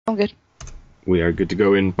I'm good. We are good to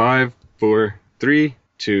go in 5, 4, 3,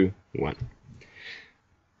 2, 1.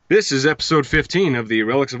 This is episode 15 of the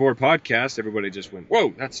Relics of War podcast. Everybody just went,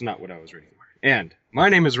 whoa, that's not what I was ready for. And my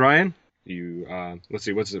name is Ryan. You, let's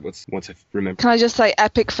see, once I remember. Can I just say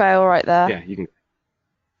epic fail right there? Yeah, you can.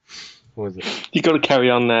 What was it? You got to carry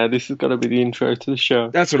on there. This has got to be the intro to the show.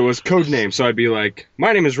 That's what it was, code name. So I'd be like,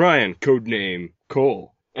 my name is Ryan, code name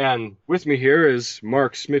Cole. And with me here is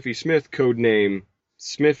Mark Smiffy Smith, code name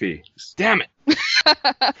Smiffy. Damn it!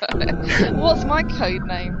 What's my code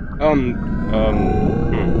name?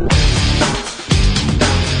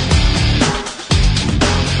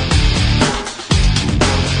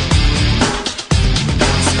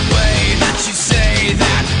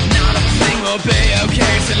 Will be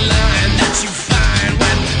okay, it's a line that you find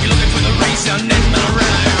when you're looking for the reason in the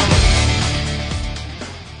round.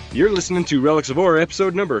 You're listening to Relics of War,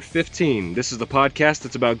 episode number 15. This is the podcast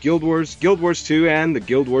that's about Guild Wars 2, and the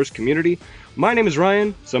Guild Wars community. My name is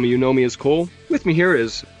Ryan. Some of you know me as Cole. With me here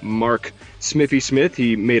is Mark Smiffy Smith.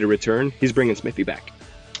 He made a return. He's bringing Smiffy back.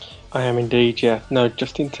 I am indeed, yeah. No,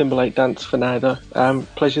 Justin Timberlake dance for now, though.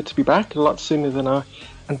 Pleasure to be back. A lot sooner than I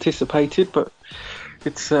anticipated, but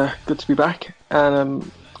it's good to be back,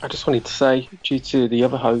 and I just wanted to say, due to the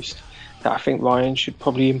other host, that I think Ryan should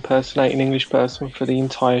probably impersonate an English person for the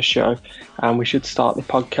entire show, and we should start the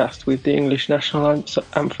podcast with the English national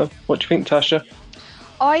anthem. What do you think, Tasha?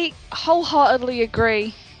 I wholeheartedly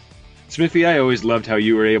agree. Smiffy, I always loved how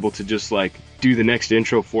you were able to just, do the next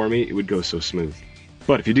intro for me. It would go so smooth.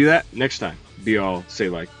 But if you do that, next time, say,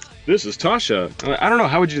 this is Tasha. I don't know,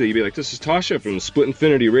 how would you do that? You'd be like, this is Tasha from Split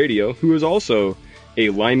Infinity Radio, who is also a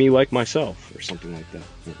limey like myself, or something like that.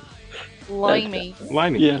 Limey.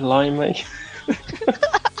 Limey. Yeah, limey.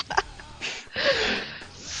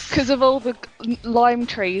 Because of all the lime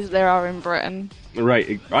trees there are in Britain.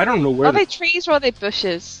 Right. I don't know where... Are they trees or are they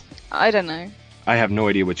bushes? I don't know. I have no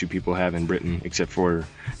idea what you people have in Britain, except for...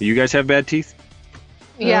 You guys have bad teeth?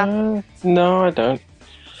 Yeah. No, I don't.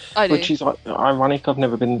 I do. Which is ironic. I've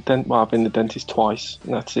never been... I've been to the dentist twice,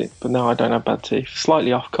 and that's it. But no, I don't have bad teeth.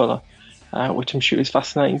 Slightly off colour. Which I'm sure is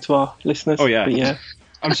fascinating to our listeners. Oh yeah, but yeah.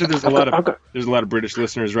 I'm sure there's a lot of British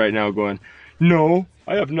listeners right now going, "No,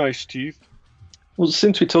 I have nice teeth." Well,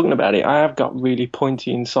 since we're talking about it, I have got really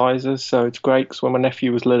pointy incisors, so it's great. Because when my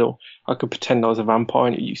nephew was little, I could pretend I was a vampire,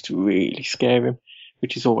 and it used to really scare him,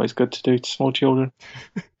 which is always good to do to small children.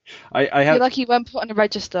 I have. You're lucky you weren't put on a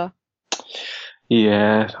register.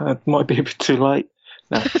 Yeah, it might be a bit too late.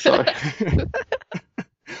 No, sorry.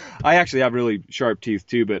 I actually have really sharp teeth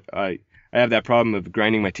too, but I have that problem of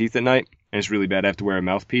grinding my teeth at night, and it's really bad. I have to wear a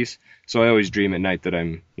mouthpiece, so I always dream at night that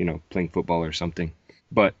I'm, playing football or something.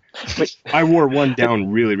 But I wore one down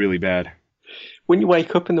really, really bad. When you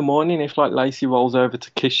wake up in the morning, if Lacey rolls over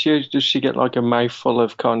to kiss you, does she get a mouthful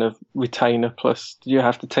of kind of retainer? Plus, do you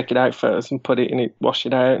have to take it out first and put it in it, wash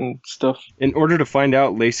it out and stuff? In order to find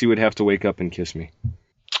out, Lacey would have to wake up and kiss me.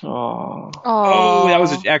 Oh, that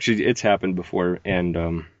was actually, it's happened before, and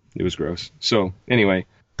it was gross. So anyway.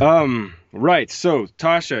 Right, so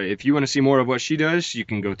Tasha, if you want to see more of what she does, you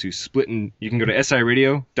can go to siradio.fm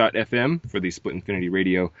for the Split Infinity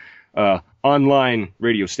Radio online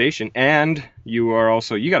radio station, and you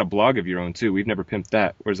got a blog of your own too. We've never pimped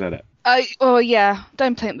that. Where's that at? Oh yeah,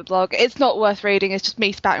 don't pimp the blog. It's not worth reading. It's just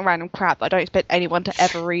me spouting random crap I don't expect anyone to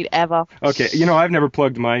ever read ever. Okay, I've never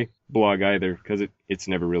plugged my blog either because it's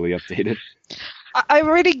never really updated. I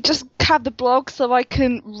really just have the blog so I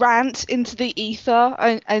can rant into the ether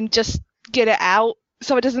and just get it out,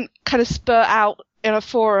 so it doesn't kind of spurt out in a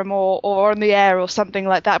forum or on the air or something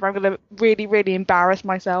like that, but I'm going to really, really embarrass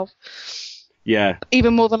myself. Yeah.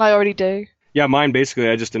 Even more than I already do. Yeah, mine basically,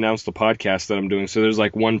 I just announced the podcast that I'm doing. So there's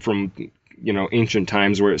one from, ancient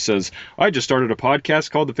times where it says, I just started a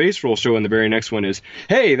podcast called The Faceroll Show, and the very next one is,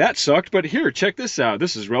 hey, that sucked, but here, check this out.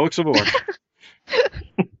 This is Relics of War.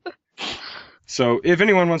 So if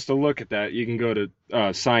anyone wants to look at that, you can go to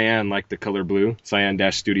cyan, like the color blue,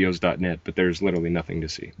 cyan-studios.net, but there's literally nothing to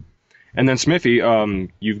see. And then Smiffy,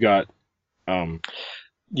 you've got...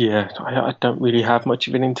 Yeah, I don't really have much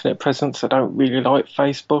of an internet presence. I don't really like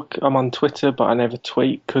Facebook. I'm on Twitter, but I never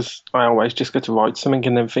tweet because I always just go to write something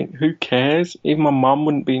and then think, who cares? Even my mum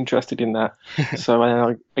wouldn't be interested in that. So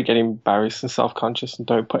I get embarrassed and self-conscious and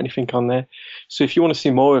don't put anything on there. So if you want to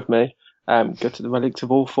see more of me, go to the Relics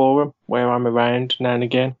of All forum, where I'm around now and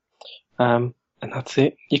again. And that's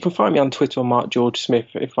it. You can find me on Twitter on Mark George Smith.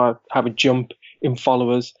 If I have a jump in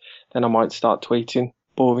followers, then I might start tweeting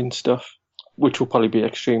boring stuff, which will probably be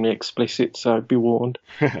extremely explicit, so be warned.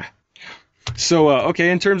 So,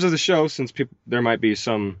 okay, in terms of the show, since there might be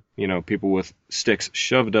some, people with sticks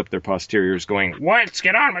shoved up their posteriors going, let's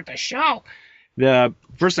get on with the show. The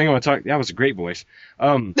first thing I want to talk, that was a great voice.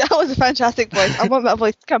 That was a fantastic voice. I want that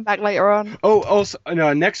voice to come back later on. Oh, also,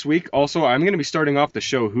 next week, also, I'm going to be starting off the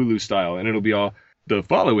show Hulu style, and it'll be all, the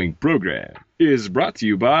following program is brought to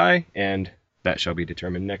you by, and that shall be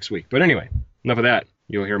determined next week. But anyway, enough of that.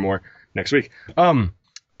 You'll hear more next week.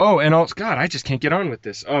 Oh, and also, God, I just can't get on with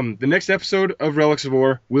this. The next episode of Relics of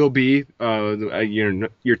War will be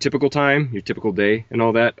your typical time, your typical day, and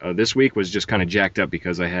all that. This week was just kind of jacked up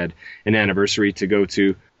because I had an anniversary to go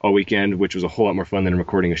to all weekend, which was a whole lot more fun than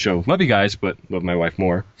recording a show. Love you guys, but love my wife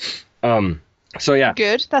more. So yeah.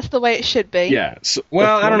 Good. That's the way it should be. Yeah. So,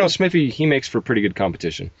 well, I don't know. Smiffy, he makes for pretty good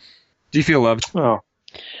competition. Do you feel loved? Oh,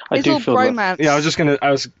 I It's do all feel bromance. Yeah,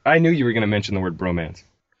 I knew you were gonna mention the word bromance.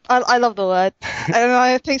 I love the word. And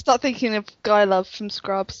I start thinking of Guy Love from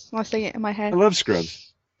Scrubs. I say it in my head. I love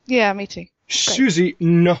Scrubs. Yeah, me too. Susie,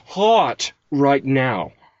 hot right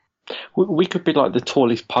now. We could be like the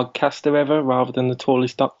tallest podcaster ever rather than the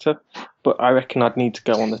tallest doctor. But I reckon I'd need to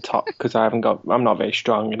go on the top because I'm not very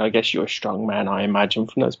strong, and I guess you're a strong man, I imagine,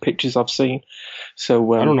 from those pictures I've seen.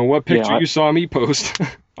 So I don't know what picture you saw me post.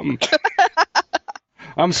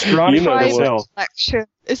 I'm scrawny myself. Collection.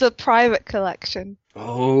 It's a private collection.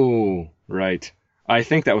 Oh, right. I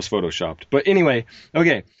think that was photoshopped. But anyway,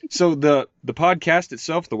 okay. So the podcast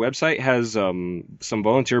itself, the website, has some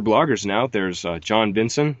volunteer bloggers now. There's John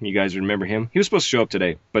Vinson. You guys remember him? He was supposed to show up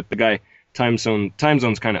today, but the guy, time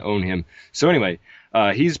zones kind of own him. So anyway,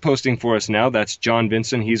 he's posting for us now. That's John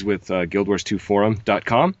Vinson. He's with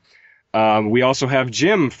guildwars2forum.com. We also have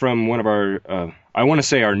Jim from one of our, I want to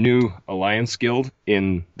say our new Alliance Guild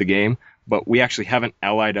in the game, but we actually haven't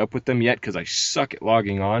allied up with them yet because I suck at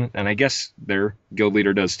logging on, and I guess their guild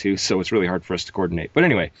leader does too, so it's really hard for us to coordinate. But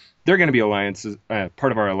anyway, they're going to be alliances,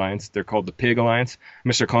 part of our alliance. They're called the Pig Alliance. I'm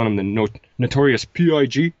going to start calling them the notorious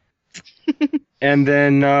PIG. And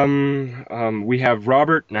then we have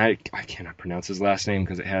Robert, and I cannot pronounce his last name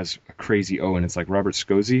because it has a crazy O, and it's like Robert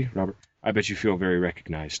Scozy. Robert, I bet you feel very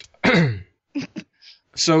recognized.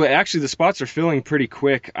 So actually the spots are filling pretty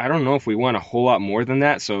quick. I don't know if we want a whole lot more than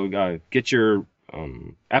that, so get your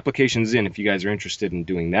applications in if you guys are interested in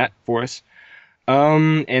doing that for us.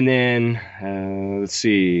 And then, let's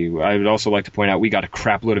see, I would also like to point out we got a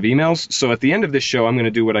crap load of emails. So at the end of this show, I'm going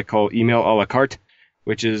to do what I call email a la carte,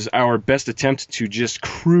 which is our best attempt to just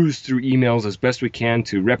cruise through emails as best we can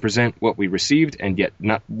to represent what we received and yet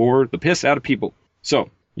not bore the piss out of people. So,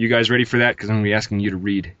 you guys ready for that? Because I'm going to be asking you to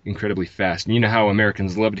read incredibly fast. And you know how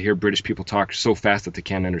Americans love to hear British people talk so fast that they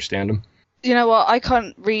can't understand them? You know what? I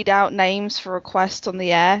can't read out names for requests on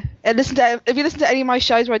the air. And if you listen to any of my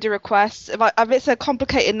shows where I do requests, if it's a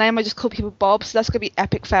complicated name, I just call people Bob. So that's going to be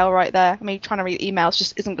epic fail right there. I mean, trying to read emails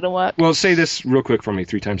just isn't going to work. Well, say this real quick for me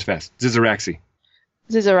 3 times fast. Zizaraxi.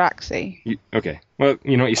 Zizaraxi. Okay. Well,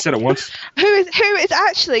 you said it once. Who is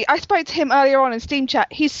actually, I spoke to him earlier on in Steam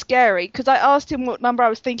chat. He's scary because I asked him what number I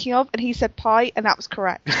was thinking of and he said pi and that was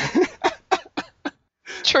correct.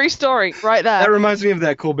 True story, right there. That reminds me of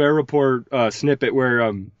that Colbert Report snippet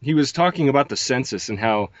where he was talking about the census and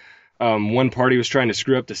how one party was trying to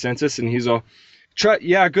screw up the census and he's all,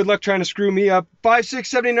 good luck trying to screw me up. 5, 6,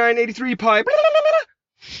 79, 83 pi.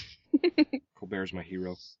 Colbert's my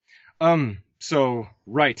hero. So,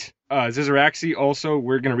 right. Zizaraxi, also,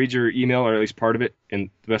 we're going to read your email, or at least part of it,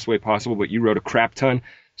 in the best way possible, but you wrote a crap ton,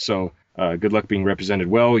 so good luck being represented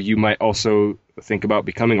well. You might also think about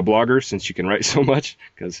becoming a blogger, since you can write so much,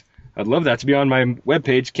 because I'd love that to be on my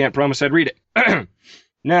webpage. Can't promise I'd read it.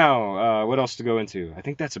 Now, what else to go into? I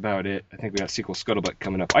think that's about it. I think we got Sequel Scuttlebutt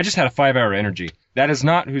coming up. I just had a 5-hour energy. That is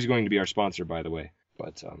not who's going to be our sponsor, by the way,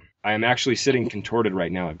 but I am actually sitting contorted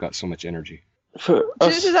right now. I've got so much energy. So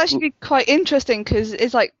this is actually quite interesting because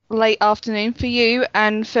it's like late afternoon for you,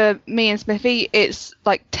 and for me and Smiffy, it's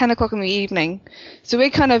like 10 o'clock in the evening. So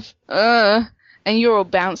we're kind of, and you're all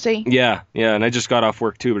bouncy. Yeah, and I just got off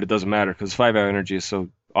work too, but it doesn't matter because 5-hour energy is so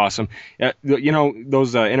awesome.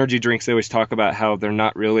 Those energy drinks, they always talk about how they're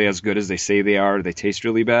not really as good as they say they are. They taste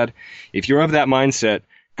really bad. If you're of that mindset,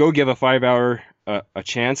 go give a 5-hour a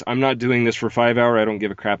chance. I'm not doing this for 5 hour. I don't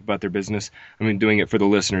give a crap about their business. I'm doing it for the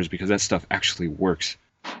listeners because that stuff actually works.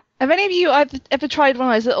 Have any of you ever tried one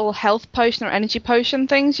of those little health potion or energy potion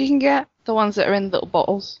things you can get? The ones that are in little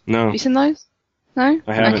bottles. No. Have you seen those? No?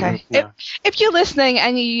 I haven't. Okay. No. If you're listening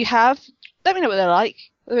and you have, let me know what they're like.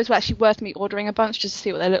 Whether it's actually worth me ordering a bunch just to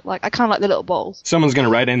see what they look like. I kind of like the little bottles. Someone's going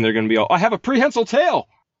to write in, they're going to be all, I have a prehensile tail!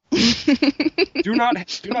 Do not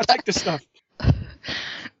take this stuff.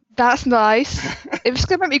 That's nice. If it's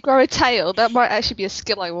going to make me grow a tail, that might actually be a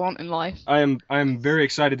skill I want in life. I'm very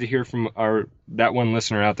excited to hear from that one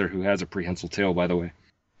listener out there who has a prehensile tail, by the way.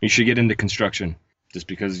 You should get into construction, just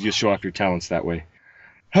because you show off your talents that way.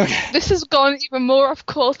 Okay. This has gone even more off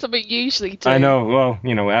course than we usually do. I know.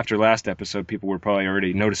 Well, after last episode, people were probably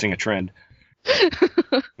already noticing a trend.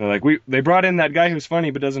 They're like, they brought in that guy who's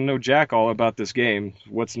funny but doesn't know jack all about this game.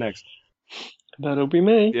 What's next? That'll be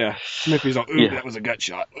me. Yeah, Smiffy's all, ooh, That was a gut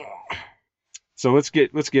shot. So let's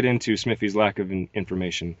get into Smiffy's lack of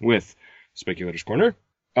information with Speculator's Corner.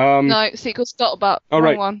 No, sequel scuttlebutt. All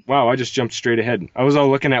right. One. Wow, I just jumped straight ahead. I was all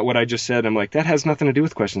looking at what I just said. I'm like, that has nothing to do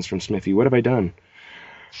with questions from Smiffy. What have I done?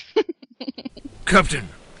 Captain,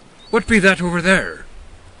 what be that over there?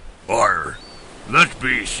 Or, that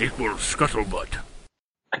be sequel scuttlebutt.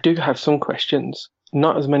 I do have some questions.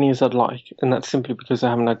 Not as many as I'd like, and that's simply because I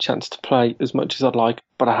haven't had a chance to play as much as I'd like,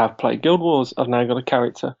 but I have played Guild Wars. I've now got a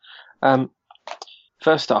character.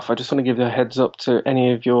 First off, I just want to give a heads up to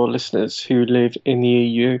any of your listeners who live in the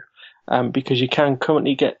EU, because you can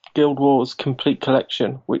currently get Guild Wars Complete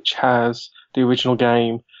Collection, which has the original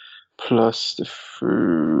game, plus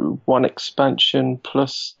one expansion,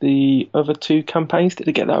 plus the other 2 campaigns. Did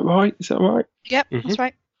I get that right? Is that right? Yep, That's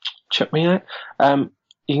right. Check me out.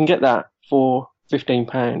 You can get that for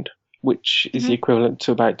 £15, which is the equivalent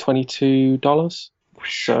to about $22.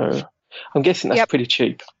 So I'm guessing that's pretty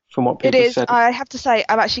cheap from what people said. I have to say,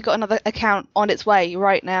 I've actually got another account on its way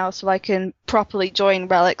right now, so I can properly join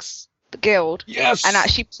Relics, the guild, yes, and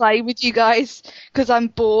actually play with you guys, because I'm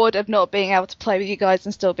bored of not being able to play with you guys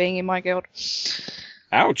and still being in my guild.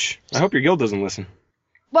 Ouch. I hope your guild doesn't listen.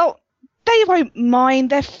 Well, they won't mind.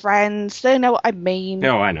 They're friends. They know what I mean.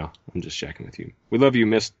 No, I know. I'm just checking with you. We love you,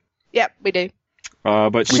 miss. Yep, we do.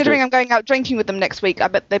 But considering I'm going out drinking with them next week, I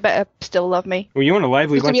bet they better still love me. Well, you want a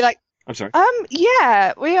lively bunch? Be like, I'm sorry.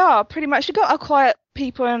 Yeah, we are pretty much. We've got our quiet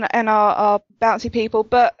people and our bouncy people,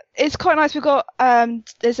 but it's quite nice. We've got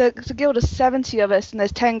there's a guild of 70 of us, and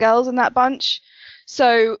there's 10 girls in that bunch,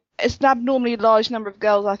 so it's an abnormally large number of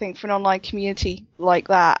girls, I think, for an online community like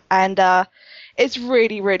that, and it's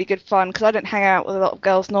really, really good fun because I don't hang out with a lot of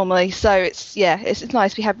girls normally, so it's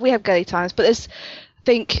nice. We have girly times, but there's, I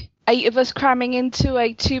think, 8 of us cramming into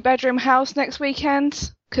a 2-bedroom house next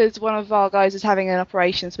weekend because one of our guys is having an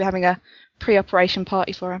operation, so we're having a pre-operation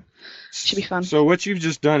party for him. Should be fun. So what you've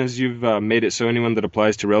just done is you've made it so anyone that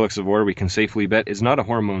applies to Relics of War, we can safely bet, is not a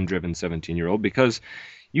hormone-driven 17-year-old, because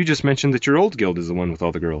you just mentioned that your old guild is the one with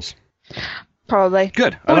all the girls. Probably.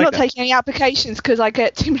 Good. We're not taking any applications because I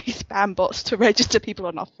get too many spam bots to register people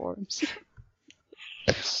on our forums.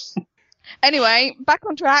 Anyway, back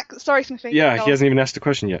on track. Sorry, Smiffy. Yeah, he hasn't even asked a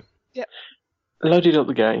question yet. Yep. Loaded up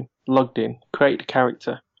the game, logged in, created a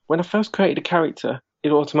character. When I first created a character,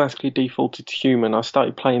 it automatically defaulted to human. I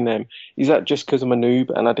started playing them. Is that just because I'm a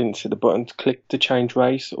noob and I didn't see the button to click to change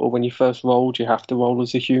race? Or when you first rolled, you have to roll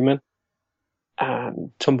as a human?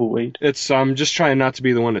 And tumbleweed. I'm just trying not to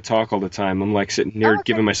be the one to talk all the time. I'm like sitting here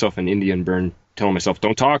giving myself an Indian burn, telling myself,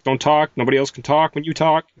 don't talk, nobody else can talk when you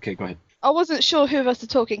talk. Okay, go ahead. I wasn't sure who of us are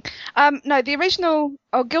talking. No, the original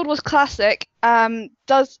Guild Wars Classic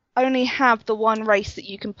does only have the one race that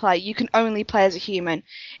you can play. You can only play as a human.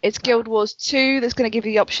 It's Guild Wars 2 that's going to give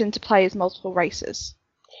you the option to play as multiple races.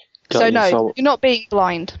 So you're not being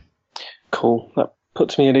blind. Cool. That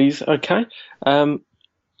puts me at ease. Okay.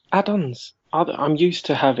 Add-ons. I'm used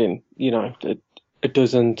to having, a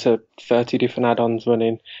dozen to 30 different add-ons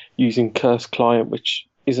running using Curse Client, which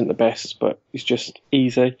isn't the best, but it's just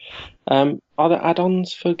easy. Are there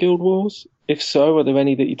add-ons for Guild Wars? If so, are there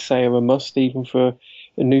any that you'd say are a must, even for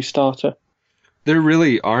a new starter? There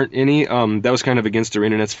really aren't any. That was kind of against their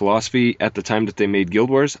internet's philosophy at the time that they made Guild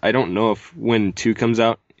Wars. I don't know if when 2 comes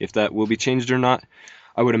out, if that will be changed or not.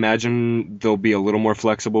 I would imagine they'll be a little more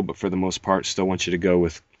flexible, but for the most part, still want you to go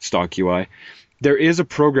with stock UI. There is a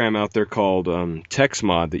program out there called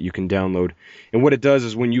TextMod that you can download, and what it does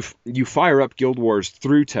is when you fire up Guild Wars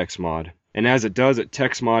through TextMod, and as it does,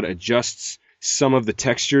 TextMod adjusts some of the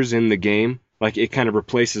textures in the game. Like, it kind of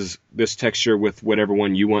replaces this texture with whatever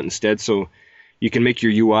one you want instead, so you can make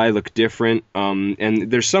your UI look different.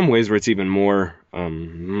 And there's some ways where it's even more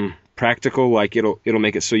practical. Like, it'll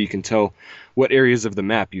make it so you can tell what areas of the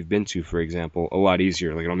map you've been to, for example, a lot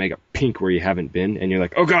easier. Like, it'll make it pink where you haven't been, and you're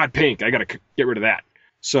like, oh god, pink, I gotta get rid of that.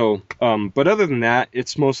 So, but other than that,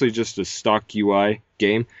 it's mostly just a stock UI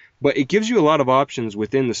game. But it gives you a lot of options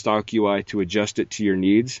within the stock UI to adjust it to your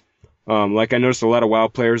needs. Like, I noticed a lot of WoW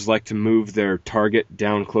players like to move their target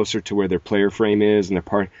down closer to where their player frame is, and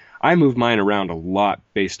I move mine around a lot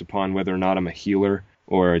based upon whether or not I'm a healer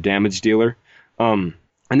or a damage dealer. And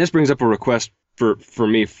this brings up a request for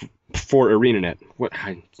me for ArenaNet. What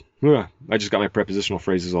I just got my prepositional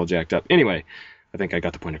phrases all jacked up. Anyway, I think I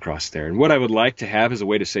got the point across there. And what I would like to have is a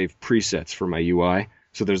way to save presets for my UI.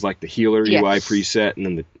 So there's like the healer UI preset and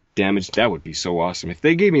then the damage. That would be so awesome. If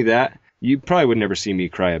they gave me that, you probably would never see me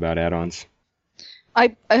cry about add-ons.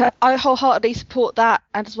 I wholeheartedly support that,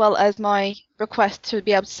 as well as my request to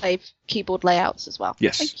be able to save keyboard layouts as well.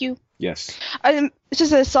 Yes. Thank you. Yes.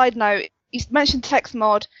 Just a side note, you mentioned text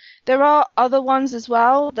mod. There are other ones as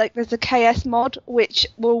well. Like there's a KS mod, which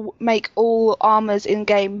will make all armors in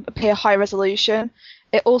game appear high resolution.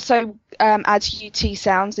 It also adds UT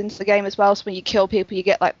sounds into the game as well. So when you kill people, you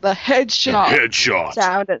get like the headshot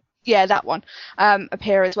sound. Yeah, that one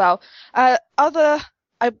appear as well. I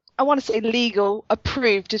want to say legal,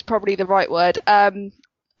 approved is probably the right word.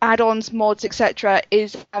 Add-ons, mods, etc.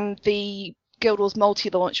 is the Guild Wars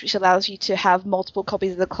multi-launch, which allows you to have multiple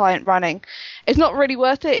copies of the client running. It's not really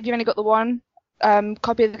worth it if you've only got the one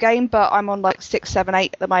copy of the game, but I'm on like 6, 7,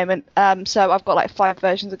 8 at the moment. So I've got like 5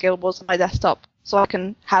 versions of Guild Wars on my desktop, so I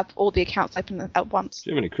can have all the accounts open at once.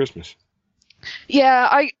 Do you have any Christmas?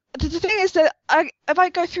 Yeah, the thing is that if I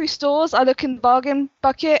go through stores, I look in the bargain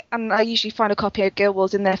bucket, and I usually find a copy of Guild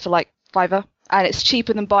Wars in there for like $5, and it's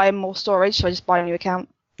cheaper than buying more storage, so I just buy a new account.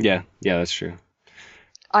 Yeah, that's true.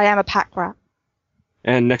 I am a pack rat.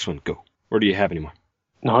 And next one, go. Or do you have any more?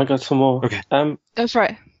 No, I got some more. Okay. Go for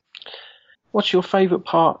it. What's your favourite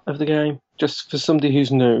part of the game? Just for somebody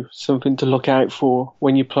who's new, something to look out for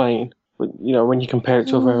when you're playing. You know, when you compare it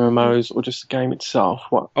to other MMOs or just the game itself,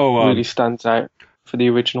 what really stands out for the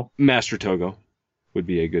original? Master Togo would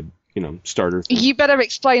be a good, starter thing. You better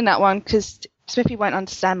explain that one, because Smiffy won't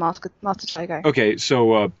understand Master Togo. Okay,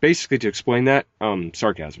 so basically to explain that,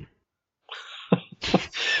 sarcasm.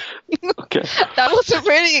 Okay. That wasn't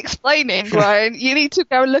really explaining, Ryan. You need to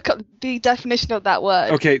go and look up the definition of that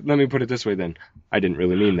word. Okay, let me put it this way then. I didn't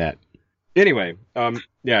really mean that. Anyway,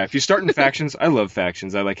 if you start in factions, I love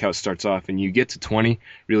factions. I like how it starts off and you get to 20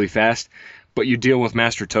 really fast, but you deal with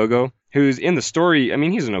Master Togo, who's in the story. I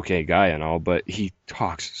mean, he's an okay guy and all, but he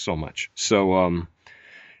talks so much. So,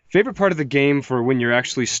 favorite part of the game for when you're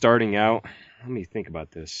actually starting out, let me think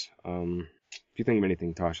about this. If you think of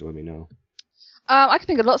anything, Tasha, let me know. I can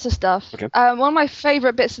think of lots of stuff. Okay. One of my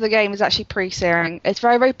favourite bits of the game is actually pre-searing. It's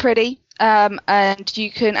very, very pretty, and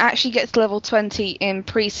you can actually get to level 20 in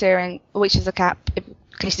pre-searing, which is a cap, in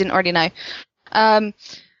case you didn't already know,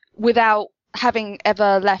 without having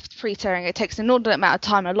ever left pre-searing. It takes an inordinate amount of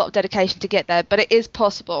time and a lot of dedication to get there, but it is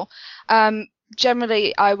possible.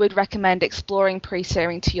 Generally, I would recommend exploring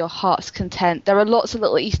pre-searing to your heart's content. There are lots of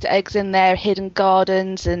little Easter eggs in there, hidden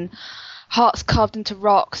gardens and hearts carved into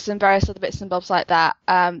rocks and various other bits and bobs like that.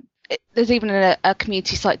 There's even a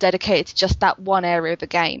community site dedicated to just that one area of the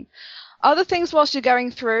game. Other things whilst you're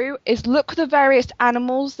going through is look for the various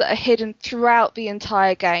animals that are hidden throughout the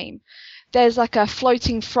entire game. There's like a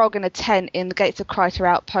floating frog in a tent in the Gates of Kryta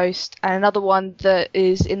outpost, and another one that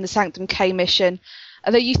is in the Sanctum K mission.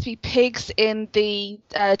 There used to be pigs in the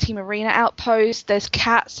Team Arena outpost. There's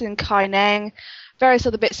cats in Kaineng. Various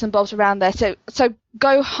other bits and bobs around there. So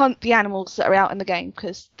go hunt the animals that are out in the game,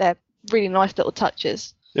 because they're really nice little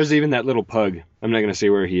touches. There's even that little pug. I'm not going to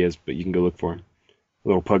say where he is, but you can go look for him. A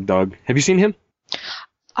little pug dog. Have you seen him?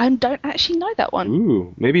 I don't actually know that one.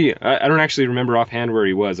 Ooh, maybe. I don't actually remember offhand where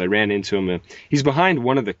he was. I ran into him. He's behind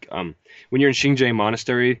one of the... when you're in Xingje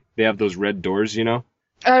Monastery, they have those red doors, you know?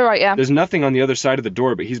 Oh, right, yeah. There's nothing on the other side of the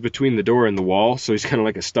door, but he's between the door and the wall, so he's kind of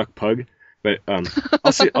like a stuck pug. But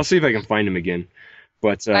I'll see if I can find him again.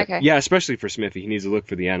 But okay. Yeah, especially for Smiffy, he needs to look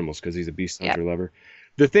for the animals because he's a beast hunter lover.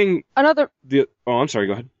 The thing. I'm sorry.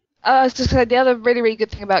 Go ahead. I was just going to say, the other really, really good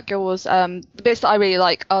thing about Guild Wars, the bits that I really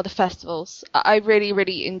like are the festivals. I really,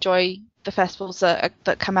 really enjoy the festivals that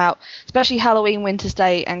come out, especially Halloween, Winter's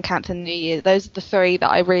Day, and Camp and New Year. Those are the 3 that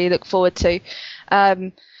I really look forward to.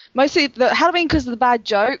 Mostly the Halloween because of the bad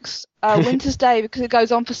jokes, Winter's Day because it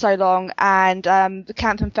goes on for so long, and the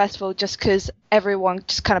Campton Festival just because everyone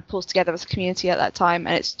just kind of pulls together as a community at that time,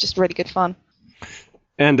 and it's just really good fun.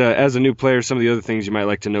 And as a new player, some of the other things you might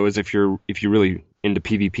like to know is if you're really into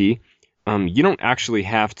PvP, you don't actually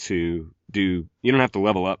have to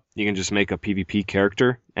level up. You can just make a PvP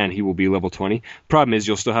character, and he will be level 20. Problem is,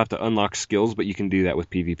 you'll still have to unlock skills, but you can do that with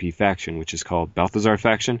PvP faction, which is called Balthazar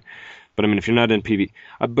faction. But I mean, if you're not in PvP,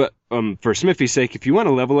 for Smiffy's sake, if you want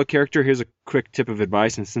to level a character, here's a quick tip of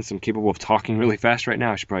advice. And since I'm capable of talking really fast right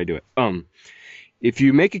now, I should probably do it. If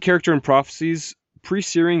you make a character in Prophecies,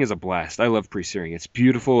 pre-searing is a blast. I love pre-searing. It's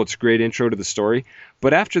beautiful. It's a great intro to the story.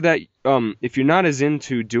 But after that, if you're not as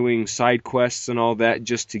into doing side quests and all that,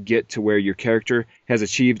 just to get to where your character has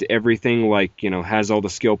achieved everything, like has all the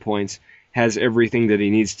skill points has everything that he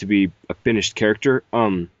needs to be a finished character.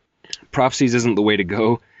 Prophecies isn't the way to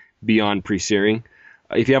go beyond pre-searing.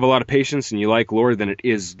 If you have a lot of patience and you like lore, then it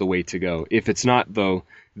is the way to go. If it's not, though,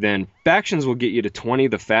 then factions will get you to 20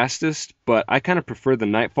 the fastest, but I kind of prefer the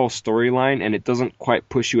Nightfall storyline, and it doesn't quite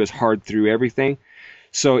push you as hard through everything.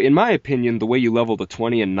 So, in my opinion, the way you level to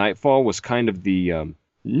 20 in Nightfall was kind of the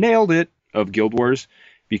nailed it of Guild Wars,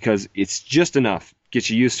 because it's just enough. Get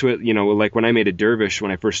you used to it. You know, like when I made a dervish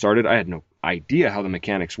when I first started, I had no idea how the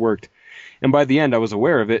mechanics worked. And by the end, I was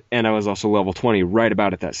aware of it, and I was also level 20 right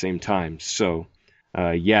about at that same time. So,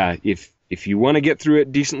 yeah, if you want to get through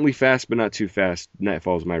it decently fast but not too fast,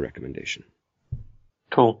 Nightfall is my recommendation.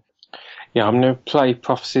 Cool. Yeah, I'm going to play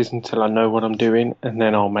Prophecies until I know what I'm doing, and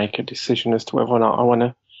then I'll make a decision as to whether or not I want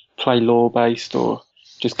to play lore-based or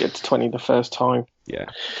just get to 20 the first time. Yeah.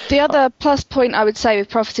 The other plus point I would say with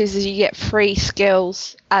Prophecies is you get free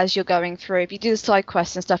skills as you're going through. If you do the side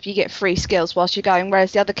quests and stuff, you get free skills whilst you're going,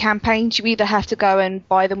 whereas the other campaigns, you either have to go and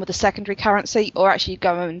buy them with a secondary currency or actually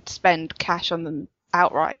go and spend cash on them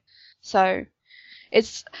outright. So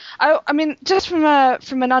it's, I mean, just from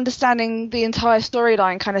an understanding the entire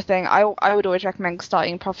storyline kind of thing, I would always recommend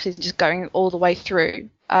starting Prophecies and just going all the way through.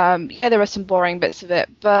 Yeah, there are some boring bits of it,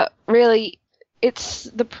 but really, it's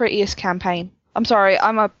the prettiest campaign. I'm sorry,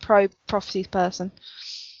 I'm a pro Prophecies person.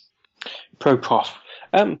 Pro-prof.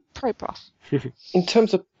 Pro-prof. In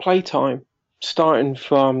terms of playtime, starting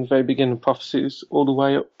from the very beginning of Prophecies all the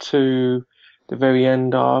way up to the very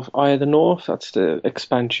end of Eye of the North, that's the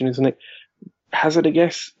expansion, isn't it? Hazard a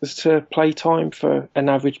guess as to playtime for an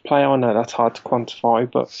average player? I know that's hard to quantify,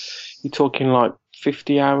 but you're talking like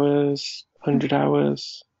 50 hours, 100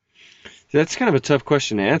 hours? That's kind of a tough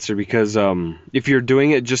question to answer because if you're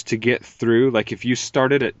doing it just to get through, like if you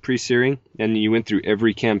started at pre-searing and you went through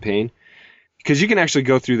every campaign, because you can actually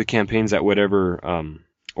go through the campaigns at whatever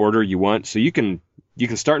order you want. So you can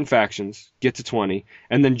start in factions, get to 20,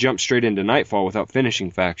 and then jump straight into Nightfall without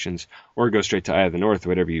finishing factions, or go straight to Eye of the North,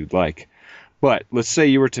 whatever you'd like. But let's say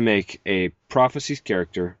you were to make a Prophecies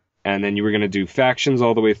character, and then you were going to do factions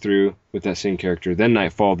all the way through with that same character, then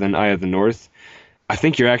Nightfall, then Eye of the North. I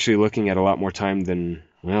think you're actually looking at a lot more time than,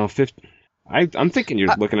 well, 50. I'm thinking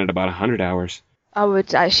you're looking at about 100 hours. I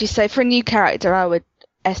would actually say for a new character, I would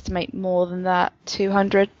estimate more than that,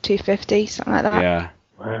 200, 250, something like that. Yeah.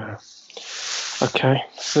 Wow. Okay,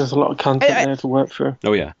 so there's a lot of content there to work through.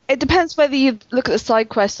 Oh, yeah. It depends whether you look at the side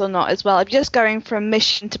quests or not as well. If you're just going from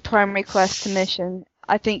mission to primary quest to mission,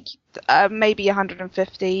 I think maybe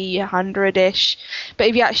 150, 100-ish. But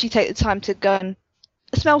if you actually take the time to go and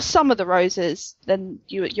smell some of the roses, then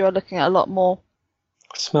you're looking at a lot more.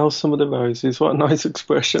 Smell some of the roses. What a nice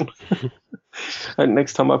expression. And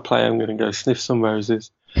next time I play, I'm going to go sniff some roses.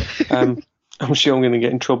 I'm sure I'm going to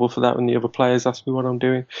get in trouble for that when the other players ask me what I'm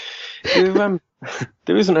doing.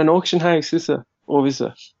 There isn't an auction house, is there? Or is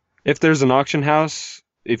there? If there's an auction house,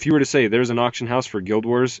 if you were to say there's an auction house for Guild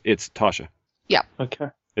Wars, it's Tasha. Yeah. Okay.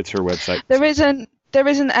 It's her website. There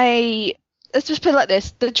isn't a... Let's just put it like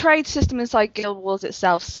this. The trade system inside Guild Wars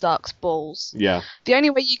itself sucks balls. Yeah. The only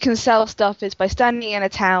way you can sell stuff is by standing in a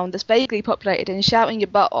town that's vaguely populated and shouting your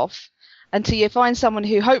butt off until you find someone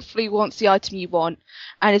who hopefully wants the item you want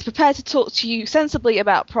and is prepared to talk to you sensibly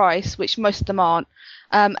about price, which most of them aren't,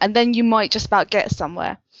 and then you might just about get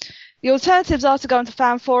somewhere. The alternatives are to go into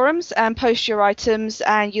fan forums and post your items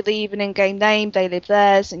and you leave an in-game name, they leave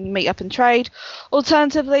theirs, and you meet up and trade.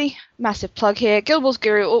 Alternatively, massive plug here, Guild Wars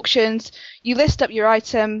Guru auctions, you list up your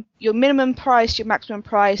item, your minimum price, your maximum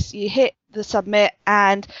price, you hit the submit,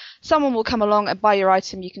 and someone will come along and buy your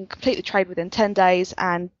item. You can complete the trade within 10 days,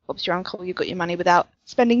 and Bob's your uncle, you've got your money without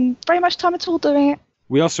spending very much time at all doing it.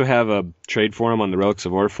 We also have a trade forum on the Relics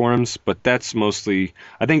of Ore forums, but that's mostly,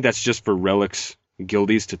 I think that's just for Relics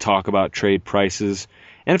guildies to talk about trade prices.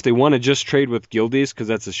 And if they want to just trade with guildies, because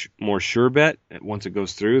that's a more sure bet, once it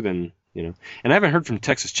goes through, then, you know. And I haven't heard from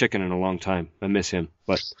Texas Chicken in a long time. I miss him.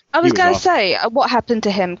 But I was going to say, what happened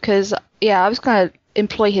to him? Because, yeah, I was going to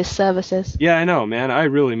employ his services. Yeah, I know, man. I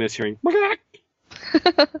really miss hearing.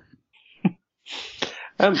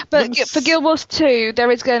 But for Guild Wars 2,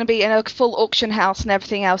 there is going to be a full auction house and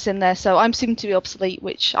everything else in there, so I'm soon to be obsolete,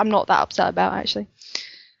 which I'm not that upset about, actually.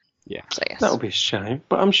 Yeah. So, yes. That'll be a shame.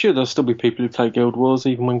 But I'm sure there'll still be people who play Guild Wars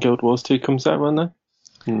even when Guild Wars 2 comes out, won't there?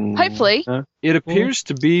 Hopefully. No? It appears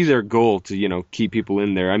to be their goal to, you know, keep people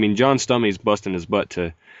in there. I mean, John Stummy's busting his butt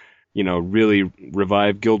to, you know, really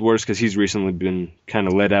revive Guild Wars because he's recently been kind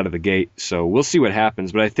of let out of the gate. So we'll see what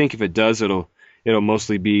happens. But I think if it does, it'll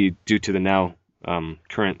mostly be due to the now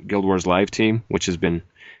current Guild Wars Live team, which has been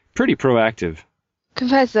pretty proactive.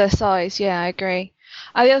 Compared to their size, yeah, I agree.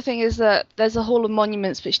 And the other thing is that there's a Hall of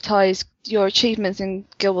Monuments which ties your achievements in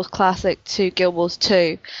Guild Wars Classic to Guild Wars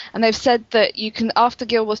 2. And they've said that you can, after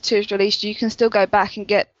Guild Wars 2 is released, you can still go back and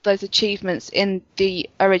get those achievements in the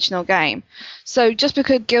original game. So just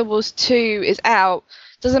because Guild Wars 2 is out,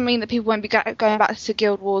 doesn't mean that people won't be going back to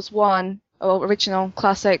Guild Wars 1, or original,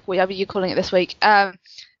 classic, whatever you're calling it this week,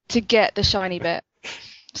 to get the shiny bit.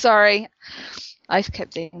 Sorry, I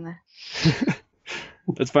kept doing that.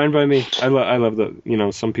 That's fine by me. I love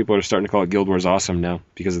that, some people are starting to call it Guild Wars Awesome now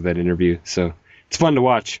because of that interview. So it's fun to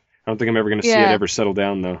watch. I don't think I'm ever going to see it ever settle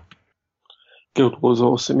down, though. Guild Wars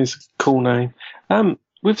Awesome is a cool name.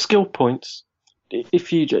 With skill points,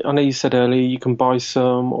 I know you said earlier you can buy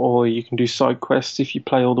some or you can do side quests if you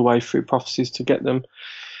play all the way through Prophecies to get them.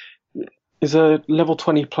 Is a level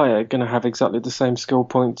 20 player going to have exactly the same skill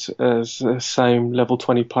points as the same level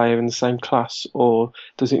 20 player in the same class, or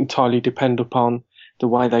does it entirely depend upon the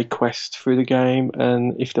way they quest through the game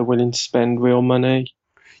and if they're willing to spend real money?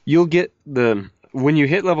 You'll get when you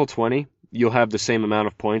hit level 20, you'll have the same amount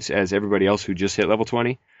of points as everybody else who just hit level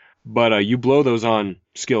 20, but you blow those on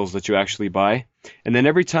skills that you actually buy, and then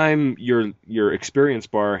every time your experience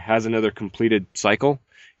bar has another completed cycle,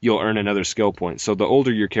 you'll earn another skill point. So the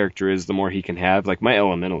older your character is, the more he can have. Like my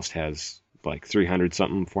Elementalist has like 300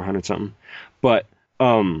 something, 400 something. But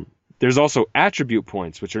there's also attribute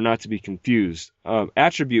points, which are not to be confused.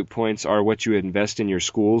 Attribute points are what you invest in your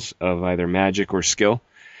schools of either magic or skill.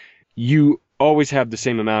 You always have the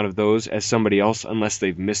same amount of those as somebody else unless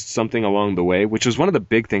they've missed something along the way, which was one of the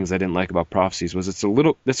big things I didn't like about Prophecies, was it's a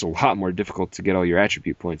lot more difficult to get all your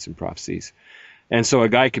attribute points in Prophecies. And so a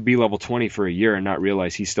guy could be level 20 for a year and not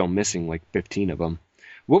realize he's still missing like 15 of them.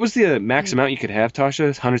 What was the max amount you could have, Tasha?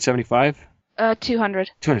 175?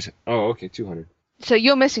 200. 200. Oh, okay, 200. So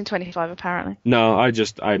you're missing 25 apparently. No,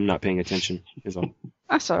 I'm not paying attention, is all.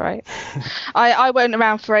 That's all right. I went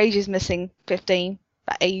around for ages missing 15.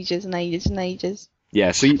 For ages and ages and ages.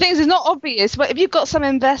 Yeah, so things is not obvious, but if you've got some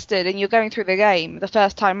invested and you're going through the game the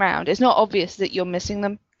first time round, it's not obvious that you're missing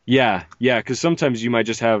them. Yeah, because sometimes you might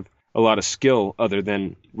just have a lot of skill other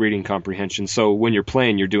than reading comprehension. So when you're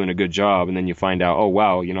playing, you're doing a good job, and then you find out, oh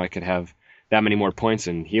wow, I could have that many more points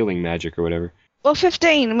in healing magic or whatever. Well,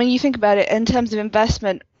 15, when you think about it in terms of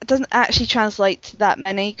investment, it doesn't actually translate to that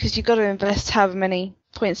many, because you've got to invest however many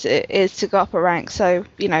points it is to go up a rank. So,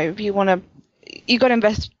 if you want to, you've got to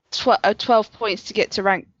invest 12 points to get to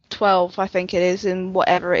rank 12, I think it is, in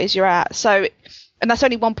whatever it is you're at. So, and that's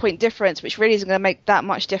only 1 point difference, which really isn't going to make that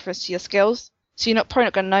much difference to your skills. So you're probably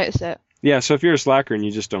not going to notice it. Yeah, so if you're a slacker and you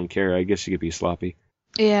just don't care, I guess you could be sloppy.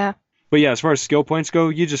 Yeah. But yeah, as far as skill points go,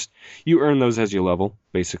 you earn those as you level,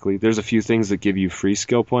 basically. There's a few things that give you free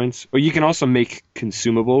skill points. Or you can also make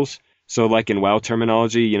consumables. So like in WoW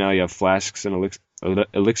terminology, you have flasks and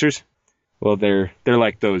elixirs. Well, they're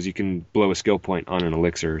like those. You can blow a skill point on an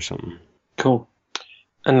elixir or something. Cool.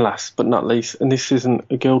 And last but not least, and this isn't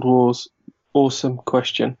a Guild Wars awesome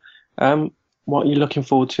question, what are you looking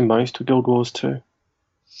forward to most with Guild Wars 2?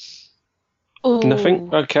 Ooh.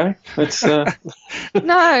 Nothing? Okay. It's No,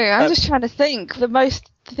 I'm just trying to think. The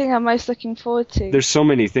thing I'm most looking forward to. There's so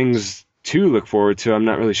many things to look forward to. I'm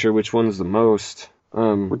not really sure which one's the most.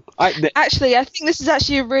 Actually, I think this is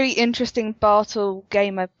actually a really interesting Bartle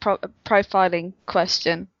gamer profiling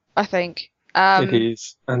question, I think. It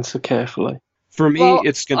is. Answer carefully. For me,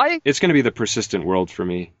 it's gonna be the persistent world for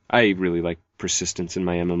me. I really like persistence in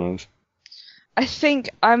my MMOs. I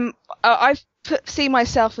think see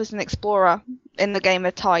myself as an explorer in the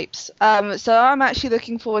gamer types. So I'm actually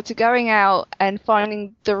looking forward to going out and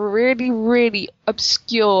finding the really, really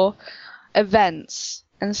obscure events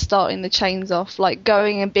and starting the chains off, like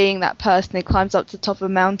going and being that person who climbs up to the top of a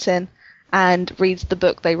mountain and reads the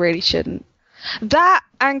book they really shouldn't. That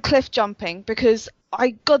and cliff jumping, because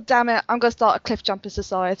God damn it, I'm going to start a cliff jumper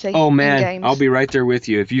society. Oh in man, games. I'll be right there with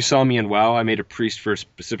you. If you saw me in WoW, I made a priest for a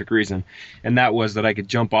specific reason, and that was that I could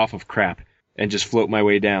jump off of crap and just float my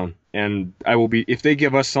way down. And I will be, if they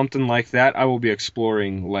give us something like that, I will be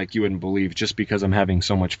exploring like you wouldn't believe, just because I'm having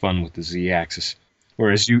so much fun with the Z-axis.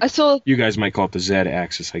 Whereas you guys might call it the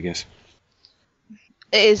Z-axis, I guess.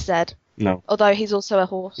 It is Zed. No. Although he's also a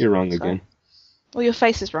horse. You're wrong again. Well, your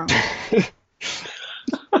face is wrong.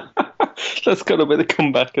 That's got to be the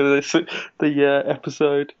comeback of the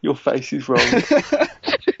episode. Your face is wrong.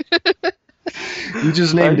 You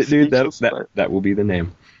just named it, dude. That will be the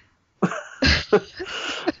name.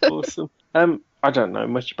 Awesome. I don't know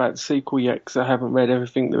much about the sequel yet because I haven't read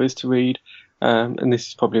everything there is to read. and this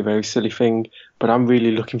is probably a very silly thing, but I'm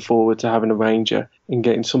really looking forward to having a ranger and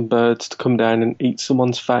getting some birds to come down and eat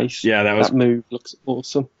someone's face. Yeah, that move looks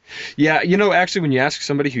awesome. Yeah, you know, actually, when you ask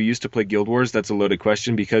somebody who used to play Guild Wars, that's a loaded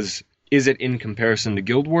question, because is it in comparison to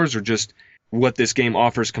Guild Wars or just what this game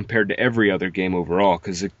offers compared to every other game overall?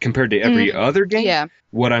 Because compared to every other game,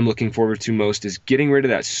 what I'm looking forward to most is getting rid of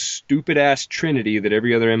that stupid-ass trinity that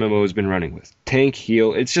every other MMO has been running with. Tank,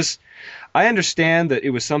 heal, it's just... I understand that it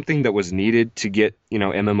was something that was needed to get, you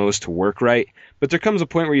know, MMOs to work right, but there comes a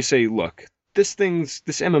point where you say, look, this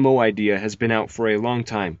MMO idea has been out for a long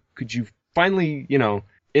time. Could you finally, you know,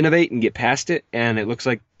 innovate and get past it? And it looks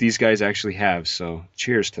like these guys actually have, so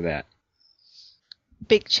cheers to that.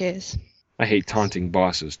 Big cheers. I hate taunting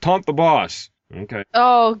bosses. Taunt the boss! Okay.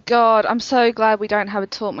 Oh, God, I'm so glad we don't have a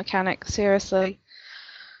taunt mechanic, seriously.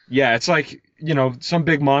 Yeah, it's like, you know, some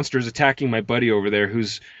big monster is attacking my buddy over there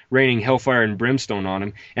who's raining hellfire and brimstone on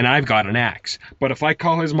him, and I've got an axe. But if I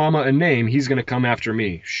call his mama a name, he's going to come after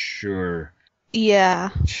me. Sure. Yeah.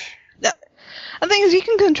 The thing is, you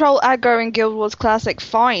can control aggro in Guild Wars Classic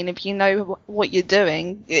fine if you know what you're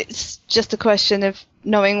doing. It's just a question of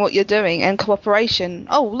knowing what you're doing and cooperation.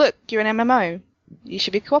 Oh, look, you're an MMO. You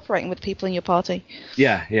should be cooperating with people in your party.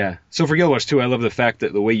 Yeah, yeah. So for Guild Wars 2, I love the fact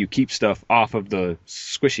that the way you keep stuff off of the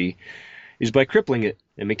squishy is by crippling it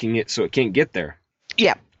and making it so it can't get there.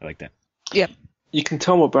 Yeah. I like that. Yeah. You can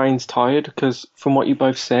tell my brain's tired, because from what you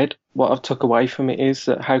both said, what I've took away from it is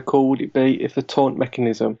that how cool would it be if the taunt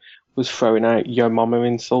mechanism was throwing out yo mama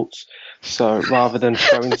insults. So rather than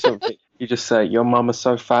throwing something, you just say your mama's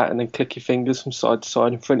so fat and then click your fingers from side to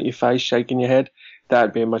side in front of your face, shaking your head.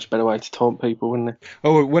 That'd be a much better way to taunt people, wouldn't it?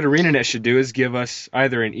 Oh, what ArenaNet should do is give us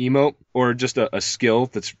either an emote or just a skill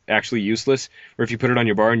that's actually useless, where if you put it on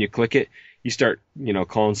your bar and you click it, you start, you know,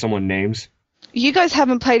 calling someone names. You guys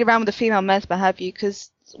haven't played around with the female Mesmer, have you? Because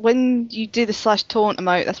when you do the /taunt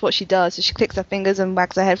emote, that's what she does. So she clicks her fingers and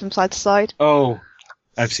wags her head from side to side. Oh,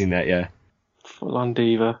 I've seen that, yeah. Full on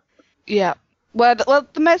diva. Yeah. Well,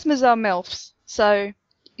 the Mesmers are MILFs, so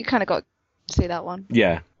you kind of got to see that one.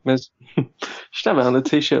 Yeah. Should have it on the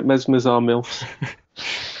t-shirt, Mesmers are MILFs.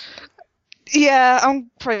 Yeah, I'm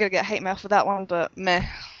probably going to get hate mail for that one, but meh.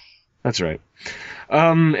 That's right.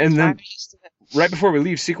 And then right before we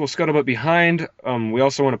leave Sequel Scuttlebutt behind, we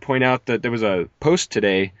also want to point out that there was a post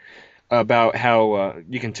today about how,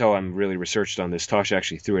 you can tell I'm really researched on this. Tasha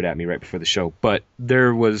actually threw it at me right before the show. But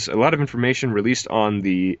there was a lot of information released on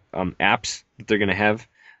the apps that they're going to have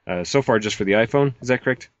so far just for the iPhone. Is that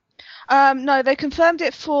correct? No, they confirmed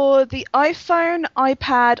it for the iPhone,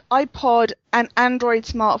 iPad, iPod, and Android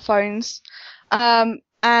smartphones.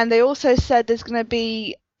 And they also said there's going to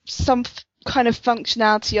be some kind of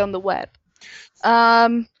functionality on the web.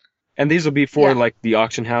 And these will be for like the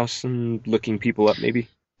auction house and looking people up, maybe?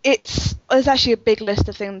 There's actually a big list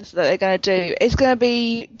of things that they're going to do. It's going to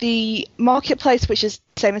be the marketplace, which is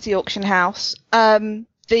the same as the auction house.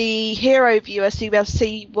 The hero viewer, so you'll be able to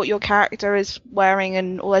see what your character is wearing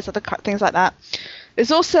and all those other things like that.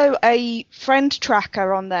 There's also a friend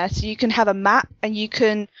tracker on there, so you can have a map and you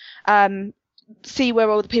can see where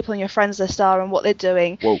all the people in your friends list are and what they're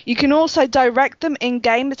doing. Whoa. You can also direct them in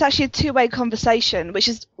game. It's actually a two-way conversation, which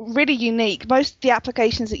is really unique. Most of the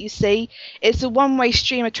applications that you see, it's a one-way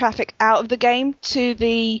stream of traffic out of the game to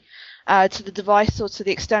the device or to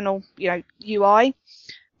the external, UI.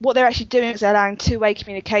 What they're actually doing is they're allowing two-way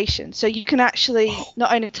communication. So you can actually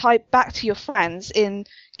not only type back to your friends in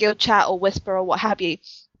Guild Chat or Whisper or what have you,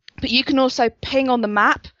 but you can also ping on the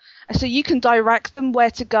map. So you can direct them where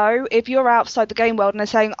to go. If you're outside the game world and they're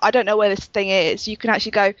saying, I don't know where this thing is, you can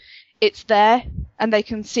actually go, it's there, and they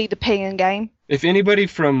can see the ping in game. If anybody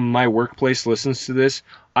from my workplace listens to this,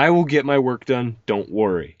 I will get my work done, don't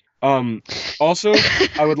worry. Also,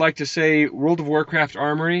 I would like to say, World of Warcraft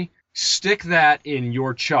Armory, stick that in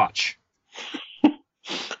your chotch.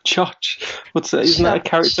 Chotch? What's that? Isn't that a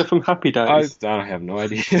character from Happy Days? I have no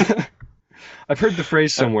idea. I've heard the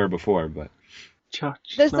phrase somewhere before, but...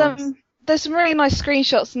 Chotch. There's Nice. there's some really nice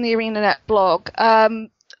screenshots in the ArenaNet blog.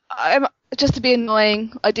 Just to be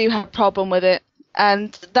annoying, I do have a problem with it.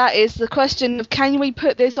 And that is the question of, can we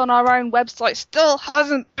put this on our own website? Still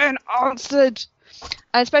hasn't been answered.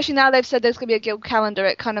 And especially now they've said there's going to be a guild calendar,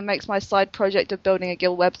 it kind of makes my side project of building a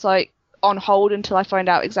guild website on hold until I find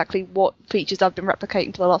out exactly what features I've been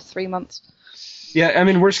replicating for the last 3 months. Yeah, I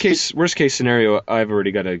mean, worst case scenario, I've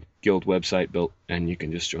already got a guild website built, and you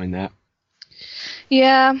can just join that.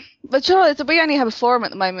 Yeah, but Charlotte, we only have a forum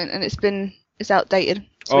at the moment, and it's outdated.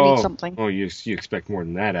 So we need something. Oh, you expect more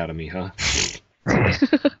than that out of me, huh?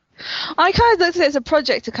 I kind of looked at it as a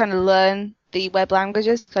project to kind of learn the web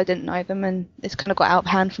languages because I didn't know them, and it's kind of got out of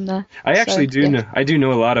hand from there. I actually So, yeah. I do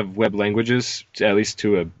know a lot of web languages, at least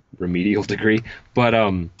to a remedial degree. But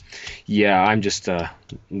yeah, I'm just a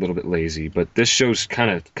little bit lazy. But this show's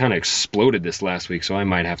kind of exploded this last week, so I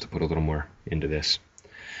might have to put a little more into this.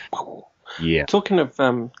 Yeah. Talking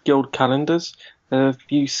of guild calendars, have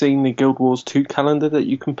you seen the Guild Wars 2 calendar that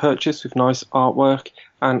you can purchase with nice artwork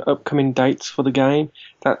and upcoming dates for the game?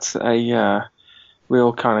 That's a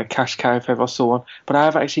real kind of cash cow if ever I saw one. But I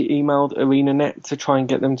have actually emailed ArenaNet to try and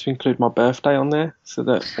get them to include my birthday on there so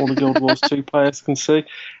that all the Guild Wars 2 players can see.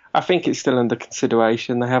 I think it's still under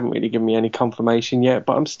consideration. They haven't really given me any confirmation yet,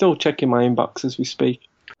 but I'm still checking my inbox as we speak.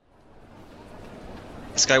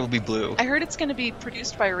 The sky will be blue. I heard it's going to be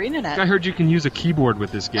produced by ArenaNet. I heard you can use a keyboard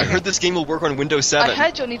with this game. I heard this game will work on Windows 7. I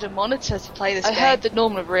heard you'll need a monitor to play this game. I heard that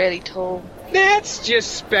Norman are really tall. That's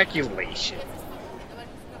just speculation.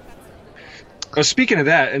 Speaking of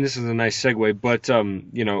that, and this is a nice segue, but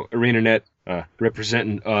ArenaNet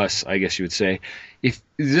representing us, I guess you would say. If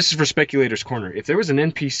this is for Speculators Corner, if there was an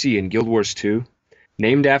NPC in Guild Wars 2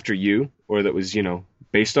 named after you, or that was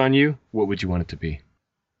based on you, what would you want it to be?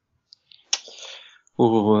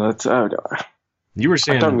 Oh, that's You were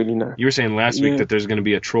saying I don't really know. You were saying last week that there's going to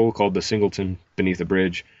be a troll called the Singleton beneath a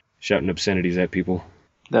bridge, shouting obscenities at people.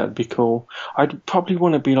 That'd be cool. I'd probably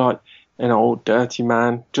want to be like an old dirty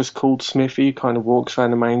man, just called Smiffy, who kind of walks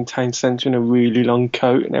around the main town centre in a really long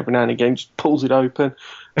coat, and every now and again just pulls it open.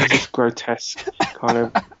 Just grotesque,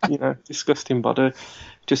 kind of, disgusting body.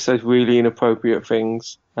 Just says really inappropriate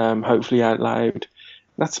things, hopefully out loud.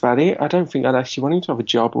 That's about it. I don't think I'd actually want him to have a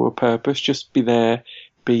job or a purpose. Just be there,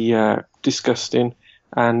 be disgusting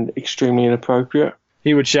and extremely inappropriate.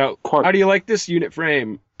 He would shout, "How do you like this unit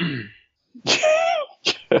frame?"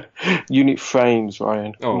 Unit frames,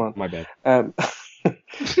 Ryan. Oh, come on. My bad.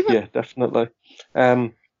 Yeah, definitely.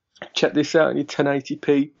 Check this out on your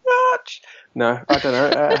 1080p. No, I don't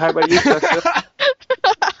know. How about you, Tasha?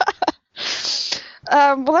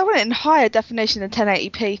 Well, I want it in higher definition than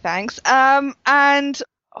 1080p, thanks. And,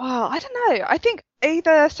 well, I don't know. I think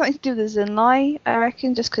either something to do with the Zinlai, I